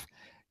have,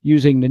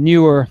 using the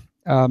newer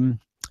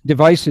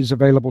devices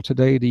available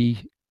today, the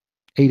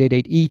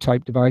 888E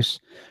type device,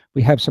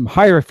 we have some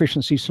higher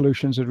efficiency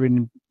solutions that are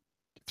in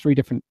 3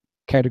 different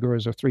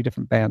categories or 3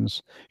 different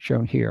bands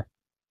shown here.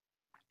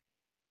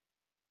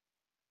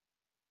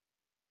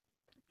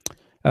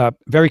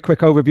 Very quick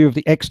overview of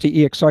the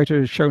XTE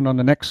exciter is shown on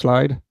the next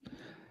slide.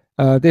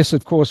 This,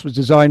 of course, was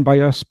designed by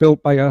us,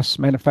 built by us,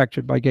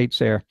 manufactured by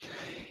GatesAir.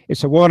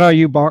 It's a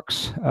 1RU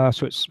box,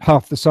 so it's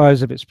half the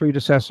size of its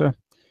predecessor.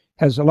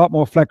 Has a lot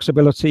more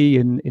flexibility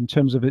in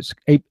terms of its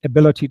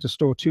ability to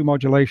store 2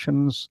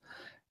 modulations,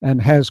 and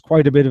has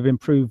quite a bit of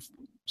improved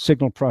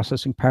signal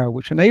processing power,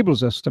 which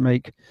enables us to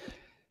make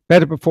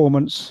better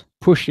performance,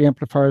 push the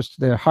amplifiers to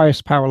their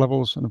highest power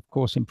levels, and of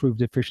course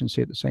improve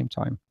efficiency at the same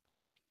time.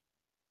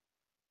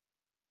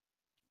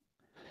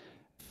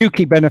 Few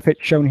key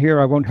benefits shown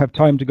here, I won't have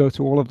time to go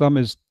through all of them,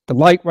 is the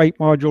lightweight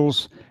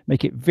modules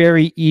make it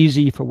very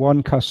easy for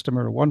one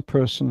customer, one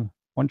person,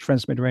 one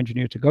transmitter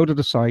engineer to go to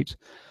the site,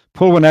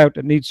 pull one out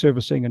that needs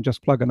servicing, and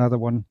just plug another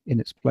one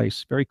in its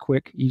place. Very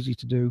quick, easy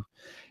to do.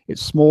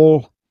 It's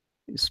small,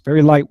 it's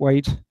very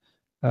lightweight,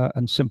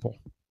 and simple.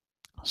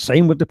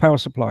 Same with the power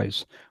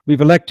supplies. We've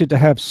elected to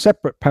have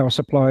separate power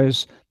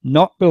supplies,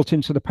 not built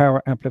into the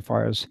power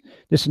amplifiers.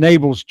 This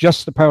enables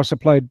just the power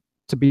supply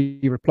to be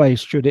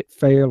replaced should it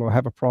fail or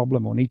have a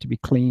problem or need to be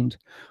cleaned,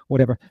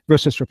 whatever,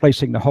 versus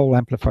replacing the whole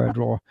amplifier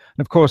drawer.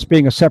 And of course,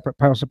 being a separate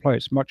power supply,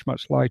 it's much,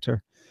 much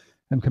lighter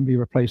and can be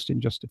replaced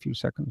in just a few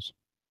seconds.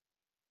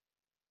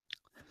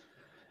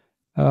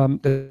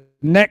 The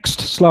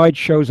next slide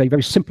shows a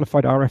very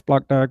simplified RF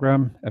block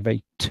diagram of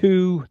a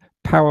 2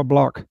 power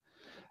block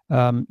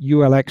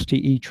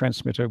ULXTE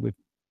transmitter with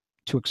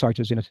 2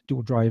 exciters in a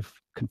dual drive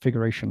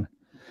configuration.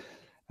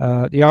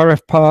 The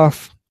RF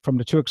path from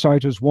the 2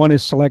 exciters, one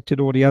is selected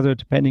or the other,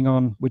 depending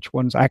on which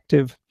one's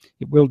active.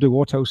 It will do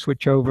auto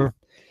switchover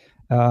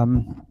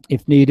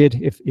if needed.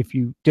 If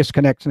you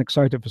disconnect an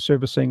exciter for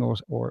servicing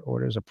or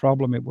there's a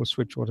problem, it will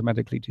switch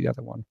automatically to the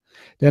other one.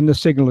 Then the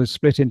signal is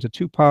split into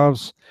 2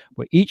 paths,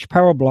 where each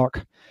power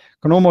block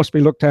can almost be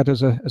looked at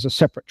as a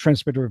separate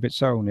transmitter of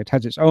its own. It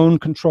has its own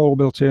control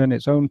built in,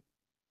 its own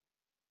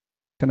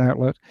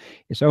outlet,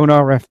 its own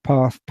RF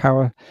path,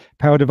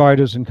 power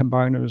dividers and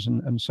combiners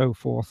and so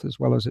forth, as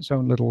well as its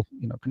own little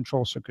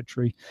control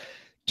circuitry.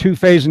 2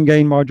 phase and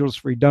gain modules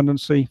for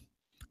redundancy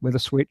with a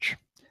switch,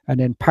 and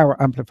then power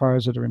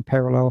amplifiers that are in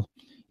parallel.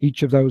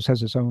 Each of those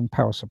has its own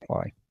power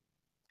supply.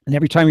 And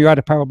every time you add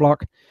a power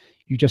block,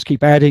 you just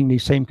keep adding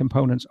these same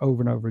components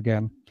over and over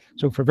again.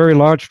 So for a very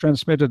large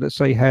transmitter that,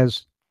 say,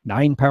 has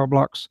 9 power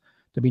blocks,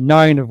 there'll be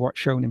 9 of what's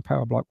shown in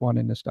power block 1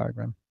 in this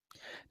diagram.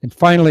 And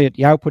finally, at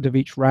the output of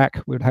each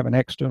rack, we would have an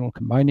external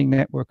combining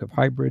network of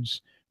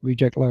hybrids,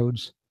 reject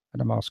loads,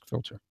 and a mask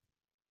filter.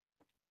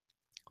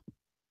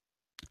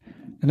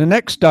 And the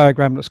next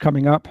diagram that's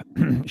coming up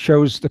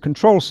shows the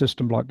control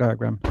system block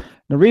diagram. And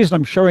the reason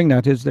I'm showing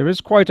that is there is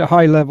quite a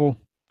high level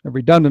of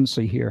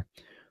redundancy here.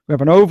 We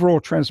have an overall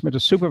transmitter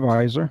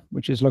supervisor,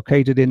 which is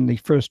located in the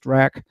first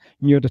rack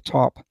near the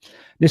top.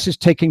 This is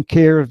taking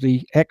care of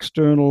the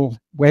external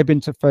web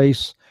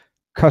interface,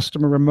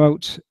 customer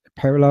remote,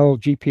 parallel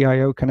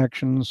GPIO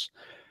connections,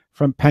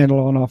 front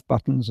panel on-off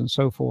buttons, and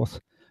so forth.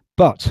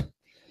 But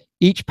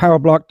each power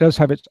block does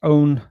have its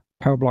own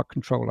power block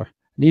controller.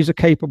 And these are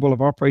capable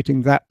of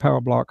operating that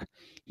power block,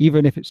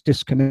 even if it's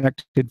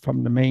disconnected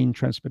from the main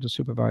transmitter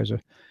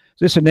supervisor.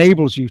 This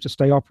enables you to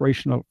stay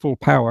operational at full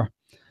power,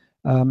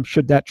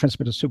 should that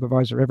transmitter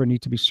supervisor ever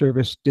need to be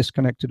serviced,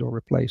 disconnected, or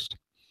replaced.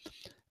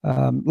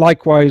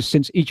 Likewise,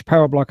 since each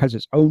power block has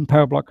its own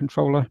power block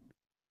controller,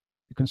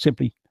 you can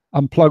simply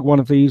unplug one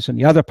of these, and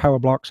the other power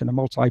blocks in a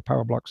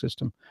multi-power block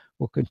system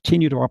will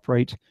continue to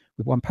operate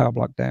with one power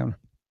block down.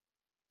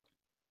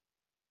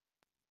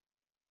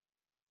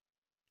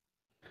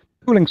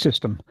 Cooling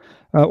system.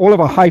 All of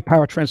our high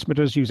power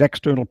transmitters use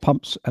external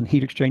pumps and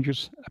heat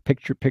exchangers.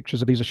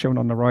 Pictures of these are shown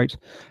on the right.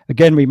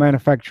 Again, we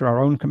manufacture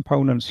our own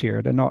components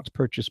here. They're not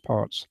purchased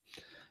parts.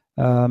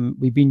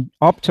 We've been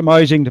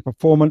optimizing the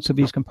performance of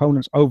these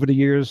components over the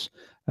years,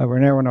 We're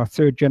now in our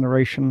 3rd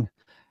generation.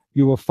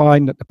 You will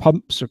find that the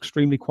pumps are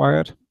extremely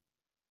quiet.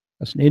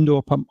 That's an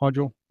indoor pump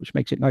module, which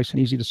makes it nice and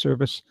easy to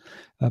service,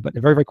 but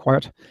they're very, very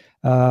quiet.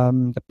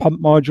 The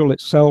pump module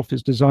itself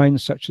is designed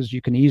such as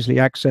you can easily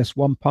access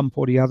one pump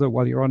or the other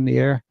while you're on the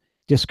air,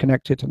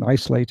 disconnect it and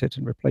isolate it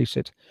and replace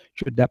it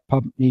should that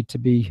pump need to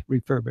be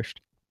refurbished.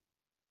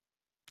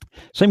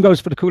 Same goes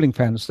for the cooling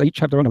fans. They each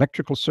have their own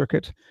electrical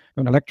circuit,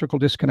 their own electrical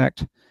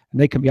disconnect, and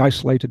they can be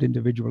isolated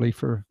individually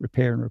for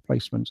repair and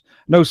replacement.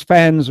 And those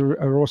fans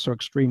are also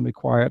extremely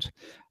quiet,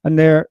 and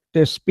they're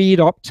speed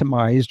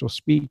optimized or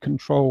speed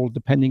controlled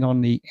depending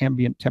on the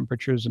ambient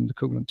temperatures and the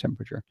coolant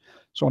temperature.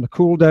 So on a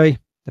cool day,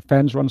 the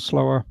fans run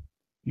slower.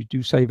 You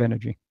do save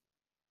energy.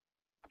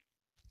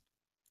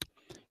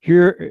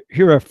 Here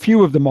are a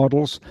few of the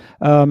models.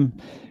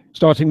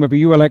 Starting with a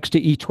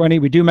ULXT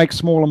E20. We do make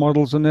smaller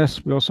models than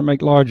this. We also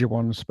make larger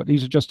ones, but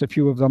these are just a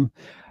few of them.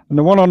 And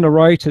the one on the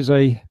right is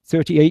a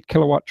 38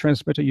 kilowatt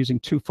transmitter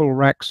using 2 full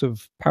racks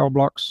of power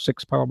blocks,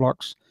 6 power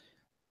blocks.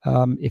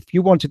 If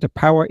you wanted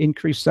to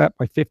increase that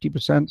by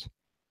 50%,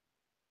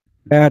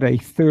 add a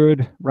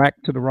 3rd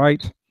rack to the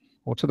right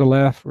or to the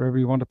left, wherever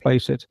you want to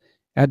place it.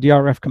 Add the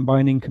RF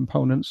combining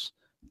components,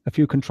 a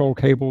few control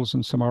cables,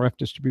 and some RF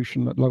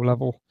distribution at low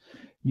level.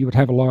 You would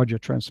have a larger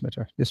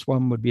transmitter. This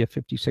one would be a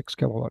 56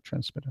 kilowatt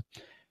transmitter.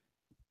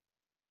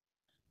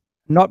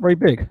 Not very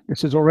big.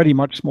 This is already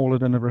much smaller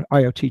than an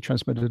IoT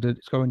transmitter that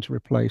it's going to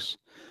replace.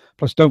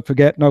 Plus, don't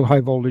forget, no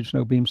high voltage,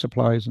 no beam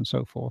supplies, and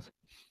so forth.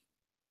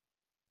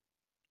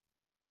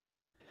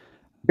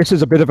 This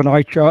is a bit of an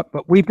eye chart,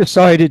 but we've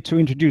decided to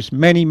introduce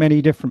many,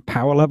 many different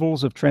power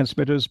levels of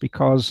transmitters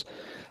because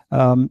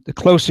the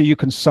closer you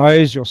can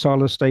size your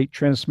solid state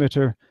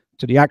transmitter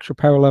to the actual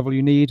power level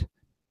you need,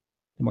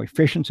 the more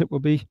efficient it will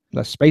be,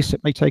 less space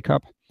it may take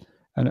up,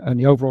 and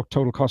the overall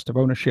total cost of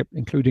ownership,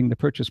 including the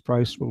purchase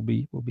price, will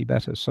be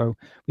better. So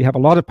we have a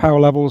lot of power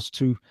levels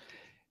to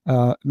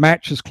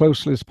match as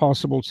closely as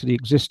possible to the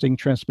existing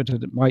transmitter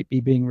that might be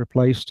being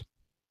replaced.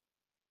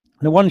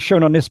 And the ones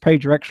shown on this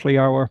page are actually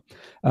our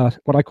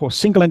what I call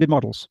single-ended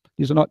models.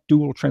 These are not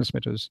dual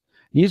transmitters.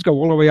 These go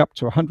all the way up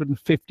to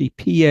 150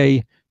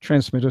 PA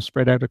transmitters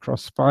spread out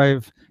across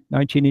 5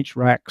 19-inch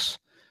racks,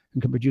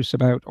 and can produce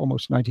about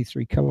almost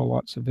 93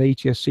 kilowatts of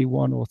ATSC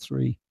 1 or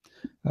 3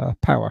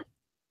 power,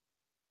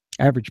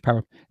 average power.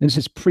 And this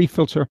is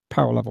pre-filter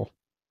power level.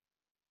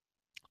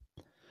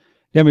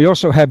 Then we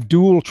also have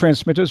dual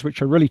transmitters,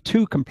 which are really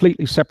 2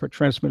 completely separate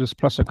transmitters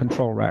plus a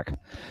control rack.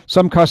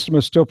 Some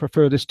customers still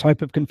prefer this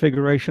type of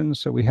configuration,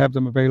 so we have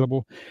them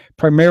available,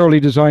 primarily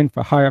designed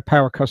for higher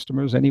power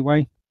customers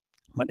anyway,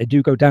 but they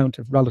do go down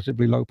to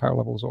relatively low power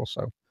levels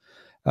also.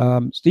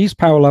 So these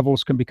power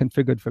levels can be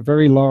configured for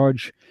very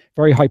large,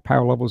 very high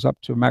power levels up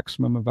to a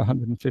maximum of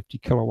 150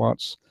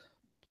 kilowatts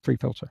free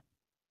filter.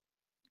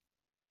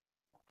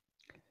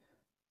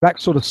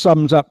 That sort of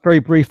sums up very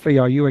briefly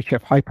our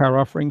UHF high power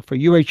offering. For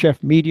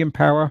UHF medium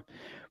power,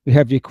 we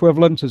have the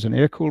equivalent as an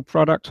air-cooled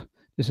product.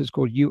 This is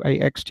called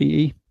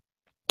UAXTE.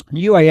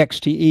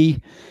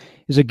 UAXTE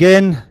is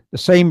again the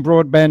same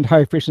broadband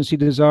high efficiency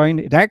design.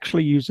 It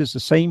actually uses the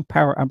same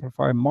power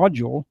amplifier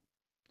module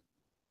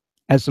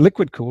as the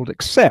liquid cooled,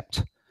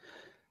 except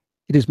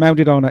it is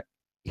mounted on a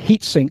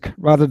heat sink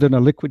rather than a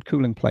liquid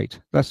cooling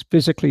plate. That's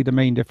physically the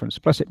main difference.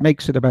 Plus, it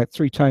makes it about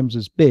 3 times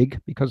as big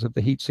because of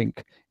the heat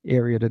sink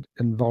area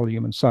and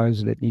volume and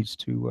size that it needs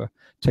to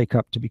take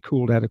up to be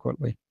cooled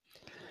adequately.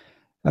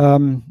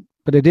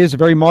 But it is a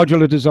very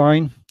modular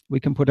design. We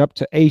can put up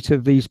to 8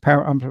 of these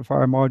power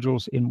amplifier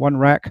modules in one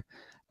rack,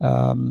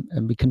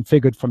 and be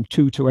configured from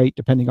 2 to 8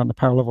 depending on the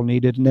power level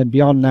needed. And then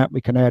beyond that, we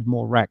can add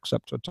more racks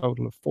up to a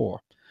total of 4.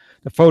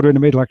 The photo in the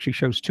middle actually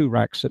shows 2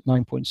 racks at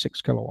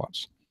 9.6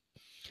 kilowatts.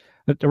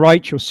 At the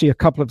right, you'll see a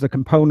couple of the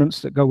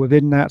components that go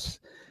within that.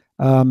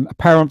 A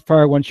power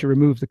amplifier, once you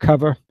remove the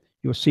cover,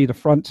 you'll see the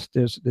front.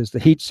 There's the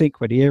heat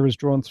sink where the air is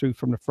drawn through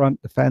from the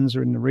front. The fans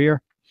are in the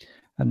rear.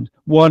 And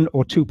 1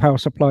 or 2 power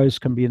supplies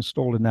can be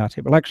installed in that.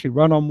 It will actually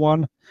run on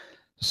one.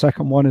 The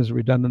second one is a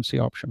redundancy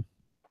option.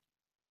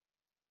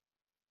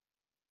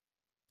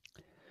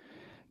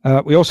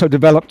 We also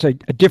developed a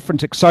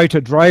different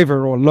exciter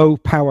driver or low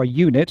power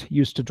unit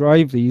used to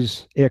drive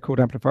these air-cooled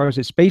amplifiers.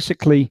 It's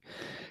basically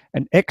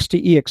an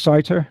XTE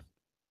exciter,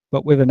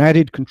 but with an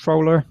added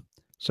controller,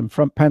 some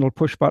front panel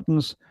push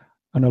buttons,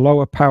 and a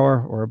lower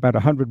power or about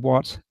 100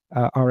 watts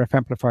RF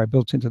amplifier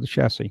built into the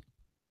chassis.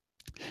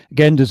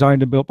 Again,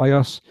 designed and built by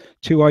us,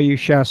 2RU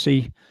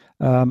chassis,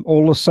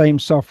 all the same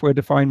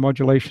software-defined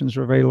modulations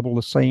are available,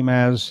 the same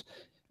as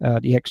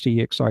the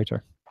XTE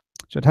exciter.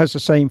 So it has the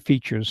same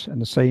features and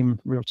the same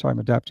real-time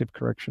adaptive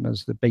correction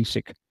as the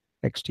basic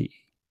XTE.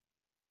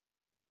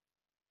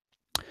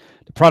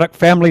 The product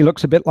family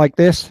looks a bit like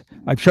this.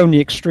 I've shown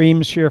the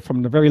extremes here.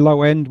 From the very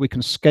low end, we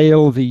can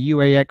scale the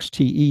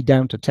UAXTE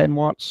down to 10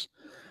 watts,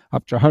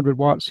 up to 100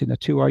 watts in a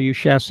 2RU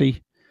chassis.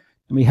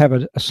 And we have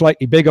a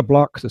slightly bigger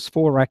block. There's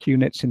 4 rack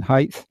units in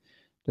height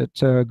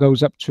that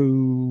goes up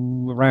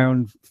to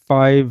around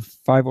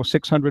 500 or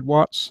 600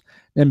 watts.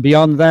 Then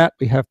beyond that,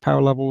 we have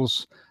power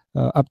levels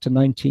up to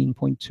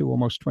 19.2,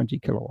 almost 20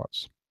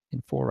 kilowatts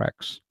in 4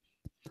 racks.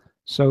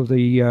 So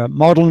the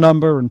model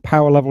number and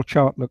power level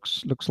chart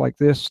looks like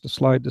this, the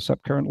slide that's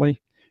up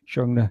currently,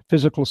 showing the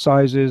physical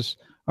sizes,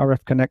 RF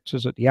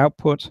connectors at the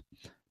output,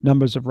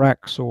 numbers of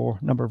racks or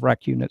number of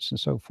rack units, and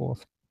so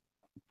forth.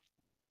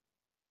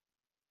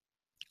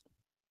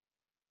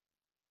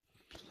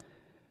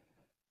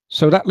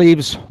 So that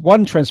leaves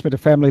one transmitter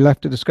family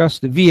left to discuss,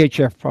 the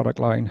VHF product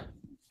line.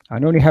 I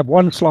only have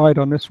one slide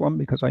on this one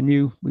because I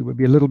knew we would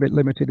be a little bit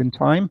limited in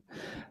time,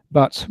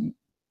 but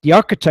the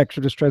architecture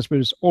of this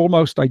transmitter is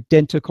almost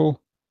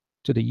identical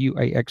to the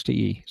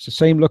UAXTE. It's the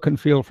same look and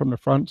feel from the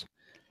front,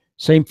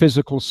 same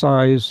physical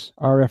size,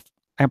 RF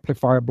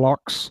amplifier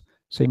blocks,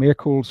 same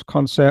air-cooled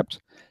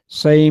concept,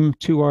 same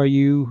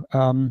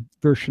 2RU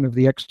version of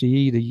the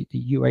XTE,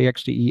 the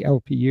UAXTE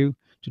LPU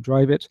to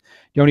drive it.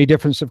 The only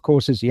difference, of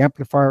course, is the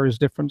amplifier is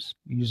different.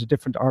 We use a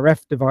different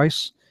RF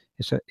device.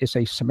 It's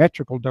a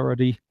symmetrical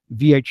Doherty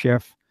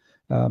VHF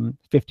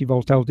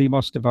 50-volt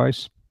LDMOS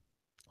device.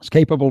 It's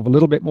capable of a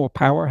little bit more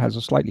power, has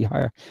a slightly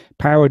higher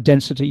power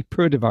density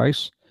per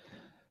device.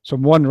 So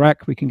in one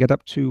rack, we can get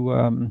up to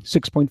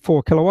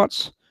 6.4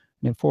 kilowatts,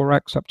 and in 4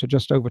 racks up to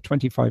just over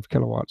 25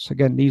 kilowatts.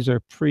 Again, these are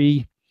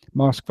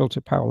pre-mask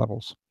filter power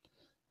levels.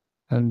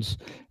 And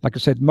like I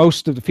said,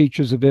 most of the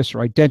features of this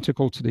are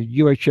identical to the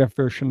UHF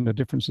version. The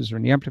differences are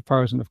in the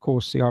amplifiers and, of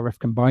course, the RF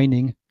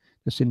combining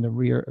that's in the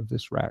rear of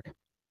this rack.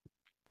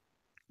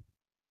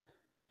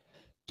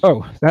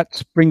 So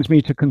that brings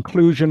me to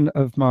conclusion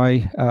of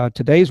my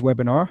today's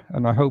webinar,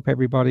 and I hope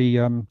everybody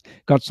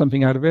got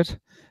something out of it.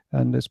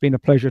 And it's been a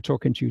pleasure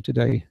talking to you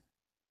today.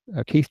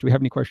 Keith, do we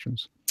have any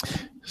questions?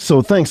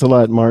 So thanks a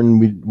lot,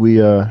 Martyn. We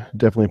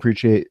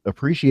definitely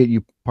appreciate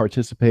you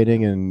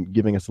participating and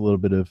giving us a little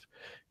bit of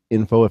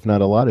info, if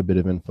not a lot of bit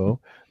of info.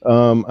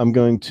 I'm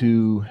going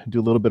to do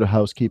a little bit of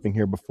housekeeping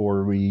here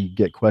before we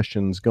get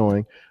questions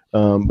going.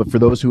 But for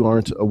those who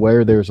aren't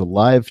aware, there's a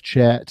live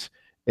chat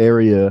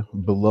area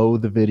below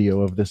the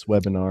video of this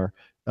webinar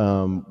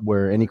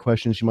where any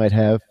questions you might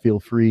have, feel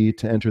free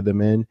to enter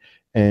them in,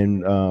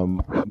 and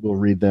we'll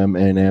read them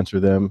and answer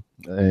them.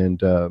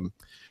 And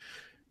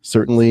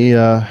certainly,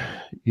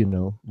 you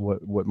know,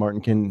 what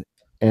Martyn can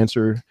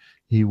answer,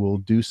 he will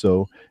do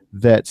so.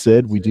 That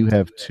said, we do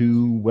have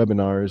 2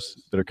 webinars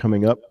that are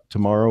coming up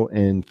tomorrow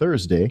and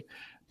Thursday.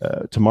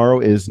 Tomorrow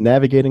is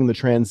Navigating the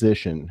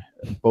Transition.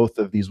 Both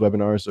of these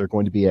webinars are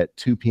going to be at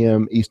 2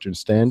 p.m. Eastern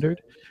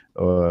Standard,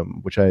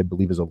 which I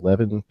believe is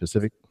 11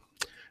 Pacific.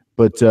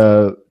 But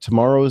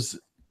tomorrow's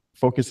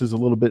focus is a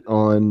little bit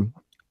on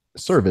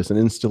service and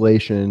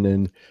installation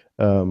and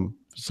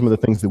some of the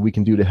things that we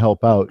can do to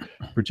help out,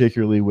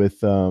 particularly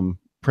with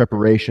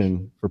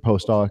preparation for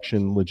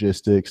post-auction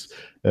logistics,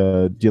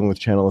 dealing with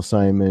channel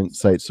assignment,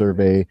 site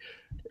survey,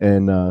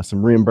 and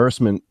some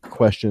reimbursement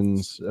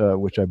questions,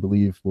 which I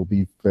believe will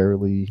be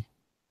fairly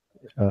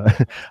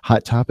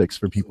hot topics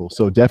for people.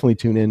 So definitely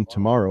tune in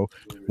tomorrow,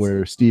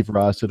 where Steve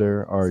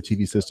Rossiter, our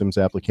TV systems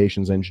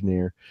applications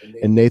engineer,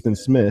 and Nathan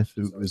Smith,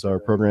 who is our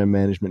program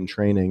management and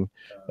training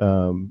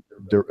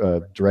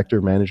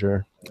director,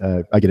 manager.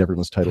 I get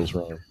everyone's titles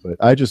wrong, but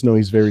I just know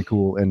he's very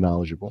cool and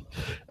knowledgeable.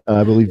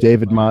 I believe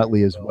David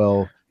Motley as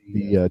well,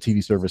 the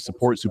TV service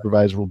support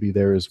supervisor, will be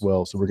there as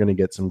well. So we're going to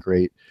get some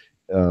great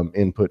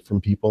input from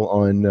people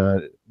on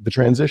the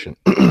transition.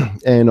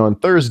 And on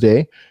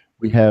Thursday,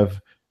 we have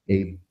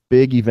a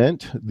big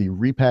event, the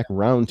Repack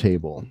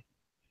Roundtable,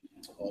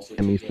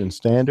 Eastern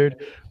Standard.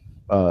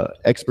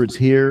 Experts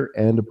here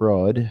and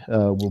abroad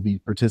will be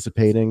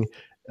participating,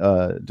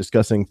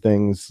 discussing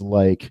things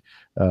like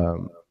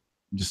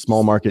just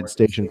small market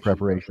station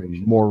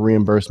preparation, more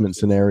reimbursement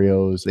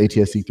scenarios,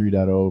 ATSC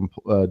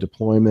 3.0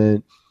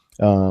 deployment,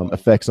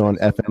 effects on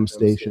FM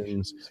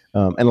stations,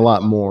 and a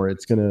lot more.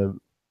 It's going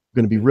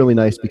to be really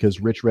nice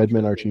because Rich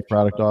Redmond, our Chief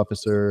Product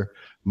Officer,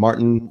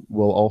 Martyn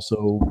will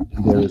also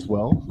be there as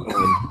well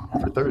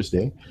for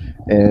Thursday,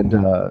 and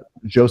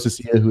Joe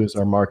Cecilia, who is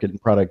our market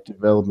and product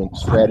development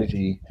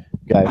strategy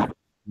guy,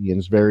 and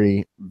is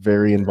very,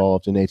 very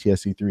involved in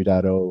ATSC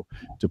 3.0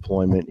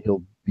 deployment.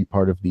 He'll be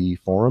part of the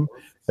forum,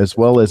 as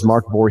well as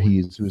Mark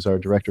Voorhees, who is our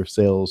Director of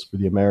Sales for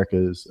the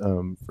Americas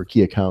for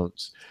key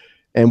accounts.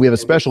 And we have a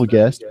special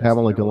guest,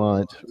 Pamela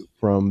Gallant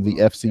from the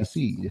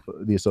FCC,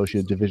 the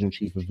Associate Division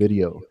Chief of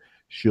Video.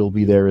 She'll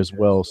be there as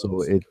well.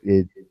 So it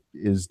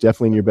is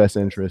definitely in your best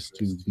interest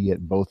to be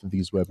at both of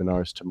these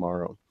webinars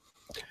tomorrow.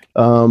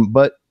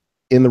 But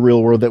in the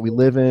real world that we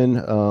live in,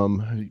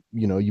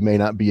 you know, you may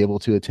not be able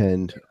to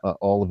attend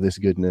all of this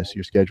goodness.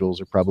 Your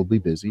schedules are probably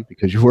busy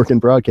because you work in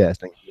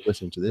broadcasting. You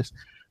listen to this.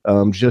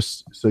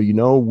 Just so you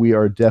know, we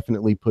are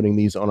definitely putting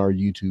these on our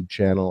YouTube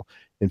channel.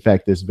 In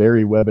fact, this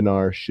very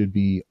webinar should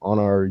be on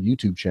our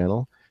YouTube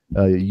channel,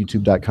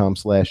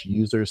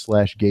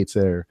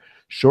 youtube.com/user/GatesAir,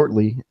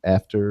 shortly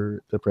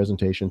after the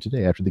presentation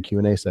today, after the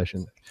Q&A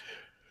session.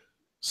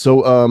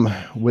 So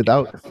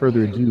without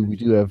further ado, we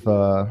do have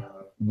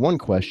one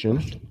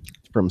question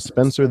from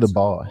Spencer the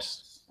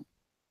Boss.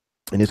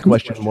 And his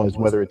question was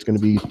whether it's going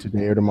to be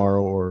today or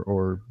tomorrow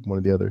or one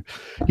or the other.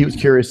 He was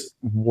curious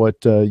what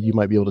you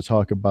might be able to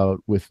talk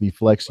about with the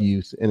flex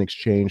use in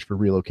exchange for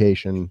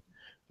relocation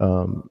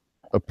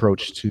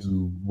approach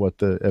to what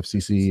the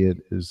FCC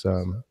is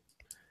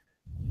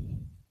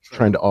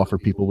trying to offer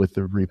people with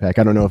the repack.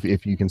 I don't know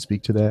if you can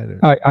speak to that.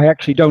 I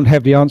actually don't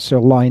have the answer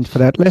aligned for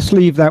that. Let's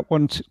leave that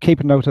one.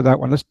 Keep a note of that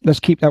one. Let's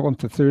keep that one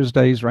for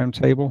Thursday's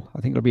roundtable.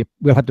 I think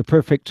we'll have the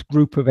perfect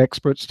group of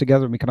experts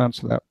together, and we can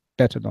answer that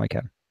better than I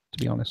can, to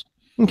be honest.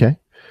 Okay,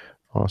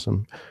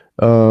 awesome.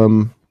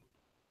 And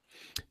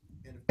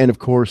of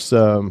course,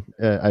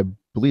 I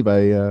believe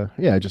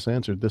I just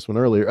answered this one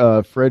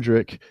earlier.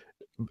 Frederick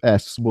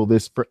asks, will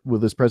this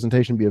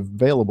presentation be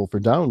available for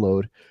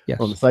download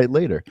on the site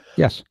later?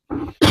 Yes.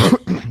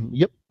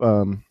 Yep.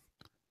 And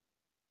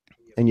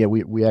yeah,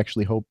 we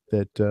actually hope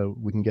that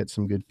we can get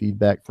some good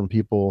feedback from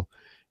people,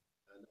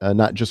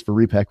 not just for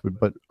Repack,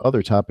 but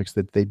other topics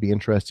that they'd be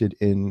interested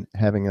in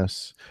having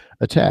us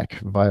attack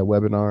via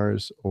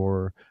webinars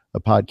or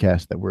a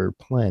podcast that we're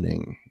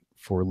planning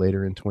for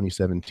later in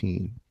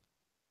 2017.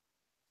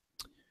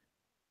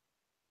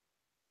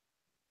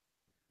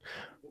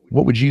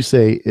 What would you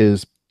say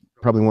is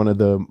probably one of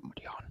the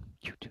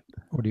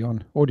already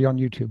on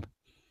YouTube?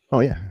 Oh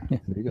yeah, there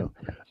you go.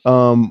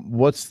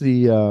 What's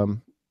the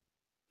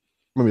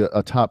maybe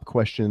a top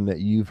question that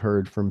you've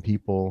heard from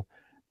people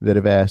that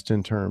have asked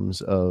in terms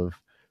of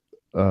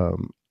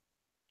the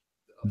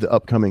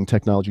upcoming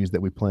technologies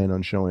that we plan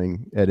on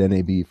showing at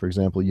NAB, for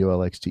example,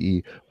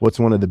 ULXTE? What's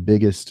one of the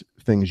biggest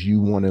things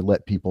you want to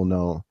let people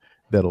know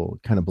that'll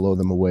kind of blow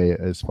them away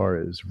as far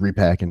as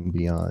Repack and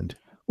beyond?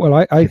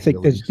 Well, I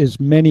think there's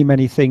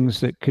many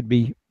things that could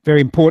be very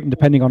important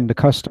depending on the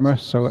customer.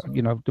 So,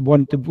 the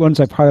ones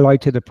I've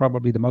highlighted are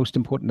probably the most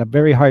important. They're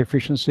very high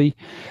efficiency.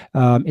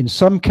 In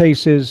some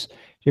cases,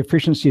 the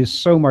efficiency is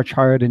so much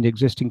higher than the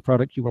existing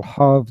product, you will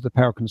halve the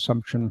power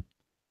consumption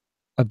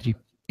of the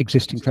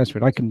existing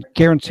transmitter. I can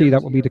guarantee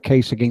that will be the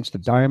case against the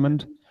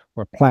diamond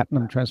or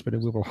platinum transmitter.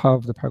 We will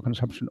halve the power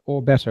consumption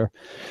or better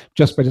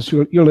just by this.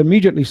 You'll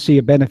immediately see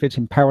a benefit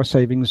in power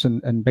savings,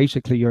 and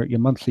basically your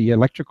monthly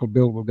electrical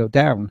bill will go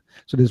down.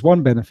 So there's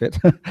one benefit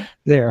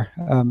there.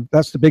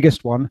 That's the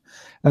biggest one.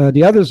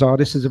 The others are,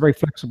 this is a very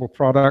flexible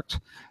product.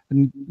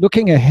 And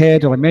looking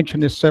ahead, and I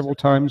mentioned this several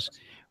times,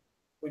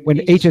 when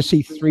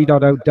HSE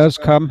 3.0 does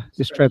come,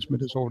 this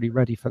transmitter is already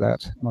ready for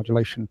that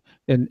modulation.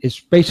 And it's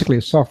basically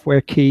a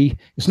software key.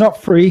 It's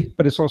not free,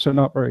 but it's also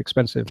not very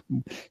expensive.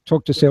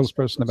 Talk to a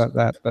salesperson about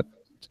that, but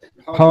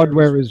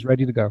hardware is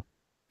ready to go.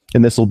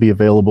 And this will be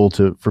available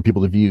for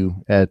people to view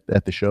at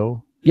the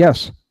show?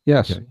 Yes.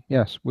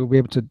 We'll be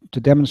able to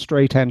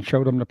demonstrate and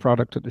show them the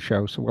product at the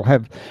show. So we'll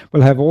have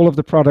all of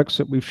the products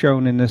that we've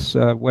shown in this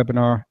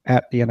webinar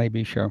at the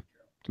NAB show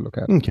to look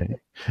at. Okay.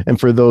 And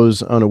for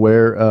those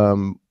unaware,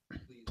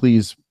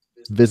 please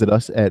visit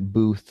us at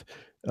booth,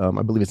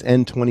 I believe it's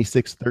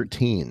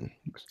N2613.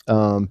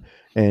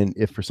 And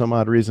if for some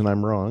odd reason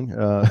I'm wrong,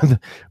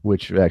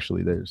 which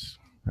actually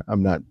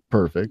I'm not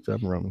perfect,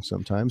 I'm wrong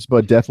sometimes,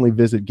 but definitely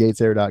visit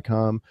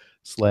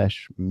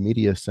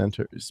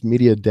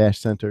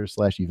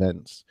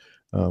GatesAir.com/media-center/events.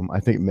 I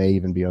think it may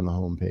even be on the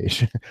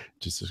homepage,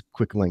 just a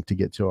quick link to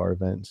get to our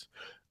events.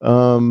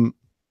 So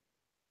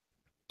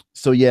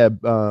yeah,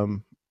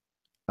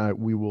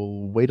 we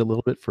will wait a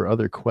little bit for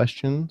other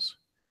questions.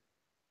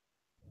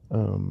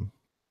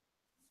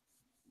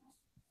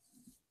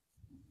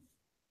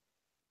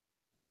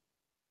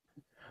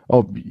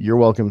 Oh, you're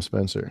welcome,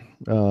 Spencer.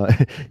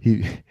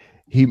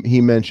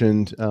 He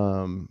mentioned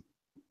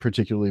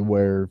particularly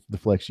where the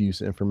flex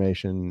use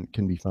information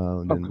can be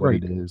found and what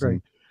it is.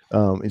 Great.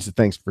 And it's a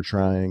thanks for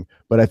trying.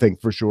 But I think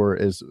for sure,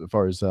 as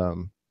far as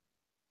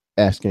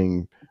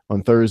asking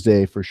on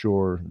Thursday, for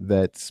sure,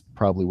 that's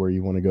probably where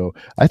you want to go.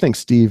 I think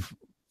Steve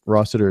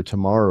Rossiter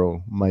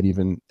tomorrow might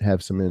even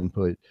have some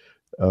input.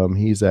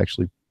 He's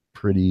actually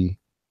pretty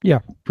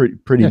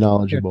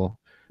knowledgeable.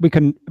 We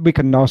can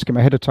ask him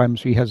ahead of time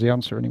so he has the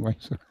answer anyway.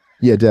 So.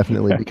 Yeah,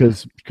 definitely,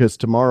 because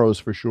tomorrow's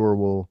for sure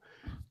will,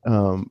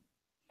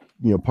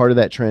 part of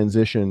that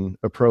transition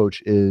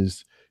approach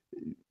is,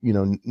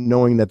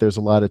 knowing that there's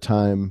a lot of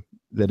time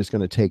that it's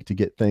going to take to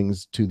get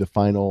things to the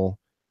final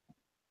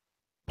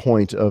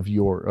point of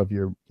your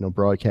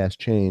broadcast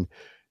chain.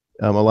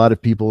 A lot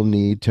of people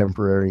need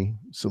temporary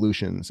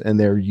solutions, and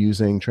they're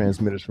using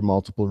transmitters for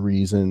multiple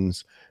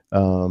reasons.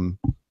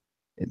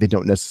 They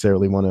don't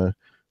necessarily want to,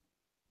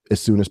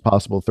 as soon as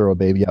possible, throw a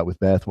baby out with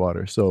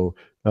bathwater. So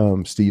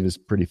Steve is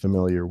pretty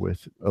familiar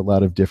with a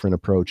lot of different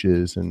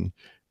approaches, and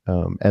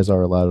as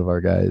are a lot of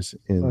our guys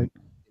in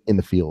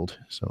the field.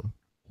 So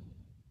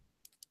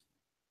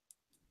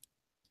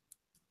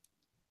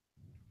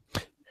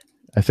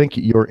I think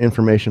your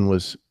information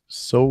was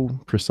so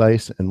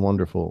precise and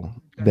wonderful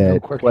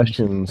that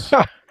questions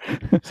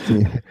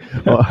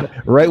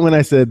right when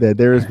I said that,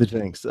 there is the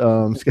jinx.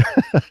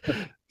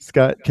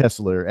 Scott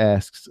Kessler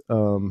asks,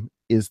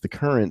 is the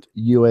current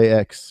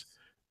UAX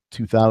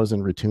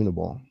 2000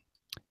 retunable?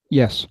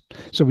 Yes.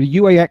 So the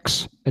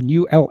UAX and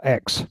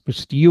ULX,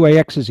 which the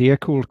UAX is the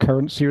air-cooled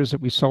current series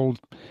that we sold.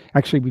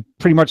 Actually, we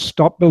pretty much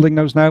stopped building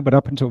those now, but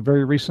up until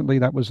very recently,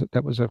 that was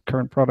a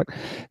current product.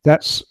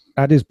 That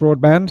is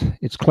broadband.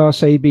 It's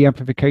Class A, B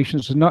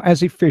amplifications. It's not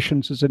as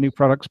efficient as the new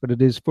products, but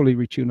it is fully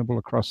retunable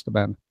across the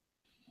band.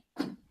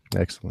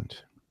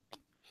 Excellent.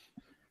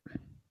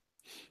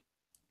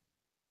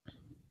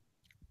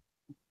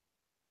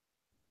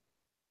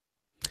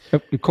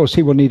 Of course,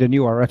 he will need a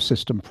new RF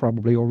system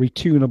probably, or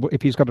retunable.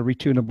 If he's got a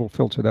retunable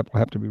filter, that will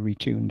have to be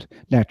retuned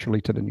naturally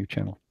to the new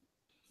channel.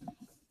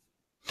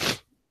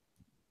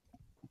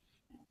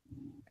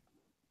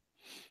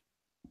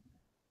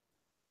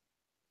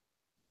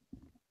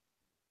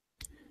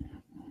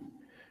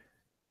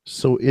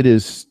 So it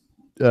is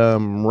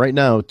right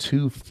now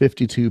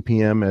 2:52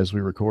 p.m. as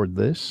we record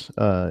this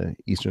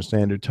Eastern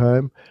Standard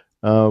Time.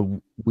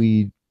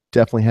 We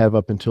definitely have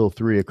up until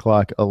 3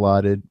 o'clock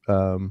allotted,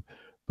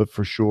 but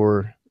for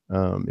sure,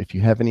 if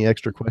you have any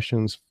extra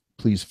questions,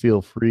 please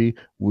feel free.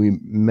 We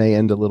may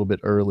end a little bit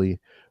early,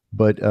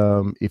 but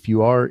if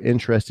you are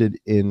interested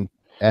in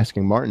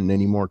asking Martyn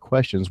any more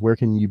questions, where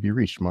can you be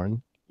reached,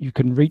 Martyn? You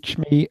can reach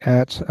me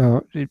at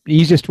the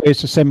easiest way is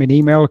to send me an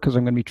email because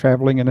I'm going to be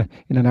traveling in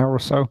an hour or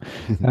so.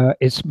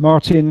 It's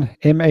Martyn,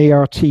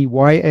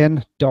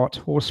 MARTYN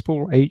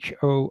 .Horspool,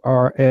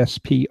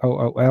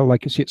 HORSPOOL,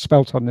 like you see it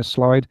spelt on this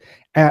slide,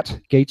 at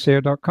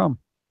GatesAir.com.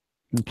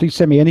 And please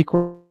send me any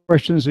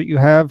questions that you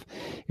have.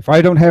 If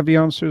I don't have the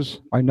answers,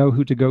 I know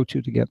who to go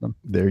to get them.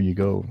 There you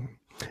go.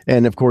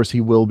 And of course,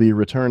 he will be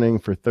returning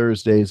for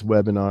Thursday's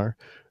webinar.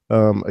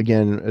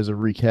 Again, as a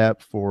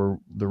recap for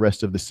the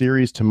rest of the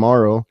series,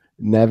 tomorrow,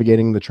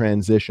 Navigating the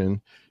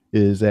Transition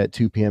is at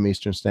 2 p.m.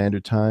 Eastern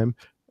Standard Time,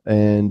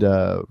 and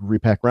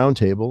Repack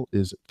Roundtable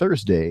is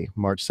Thursday,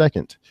 March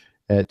 2nd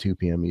at 2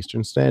 p.m.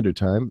 Eastern Standard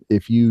Time.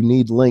 If you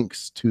need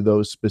links to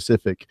those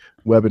specific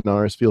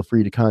webinars, feel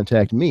free to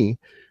contact me.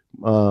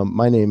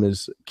 My name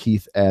is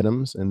Keith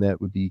Adams, and that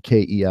would be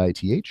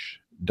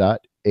KEITH.ADAMS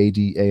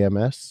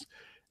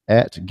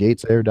at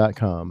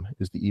GatesAir.com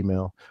is the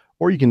email.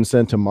 Or you can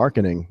send to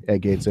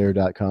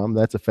marketing@GatesAir.com.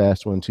 That's a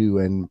fast one too,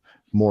 and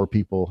more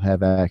people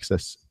have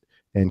access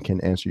and can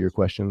answer your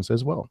questions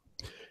as well.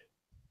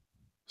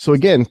 So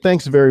again,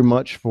 thanks very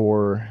much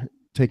for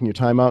taking your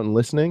time out and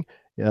listening.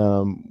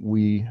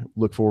 We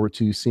look forward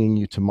to seeing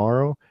you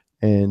tomorrow,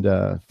 and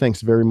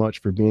thanks very much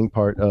for being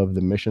part of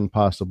the Mission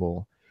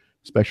Possible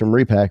Spectrum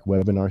Repack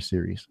webinar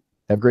series.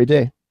 Have a great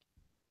day.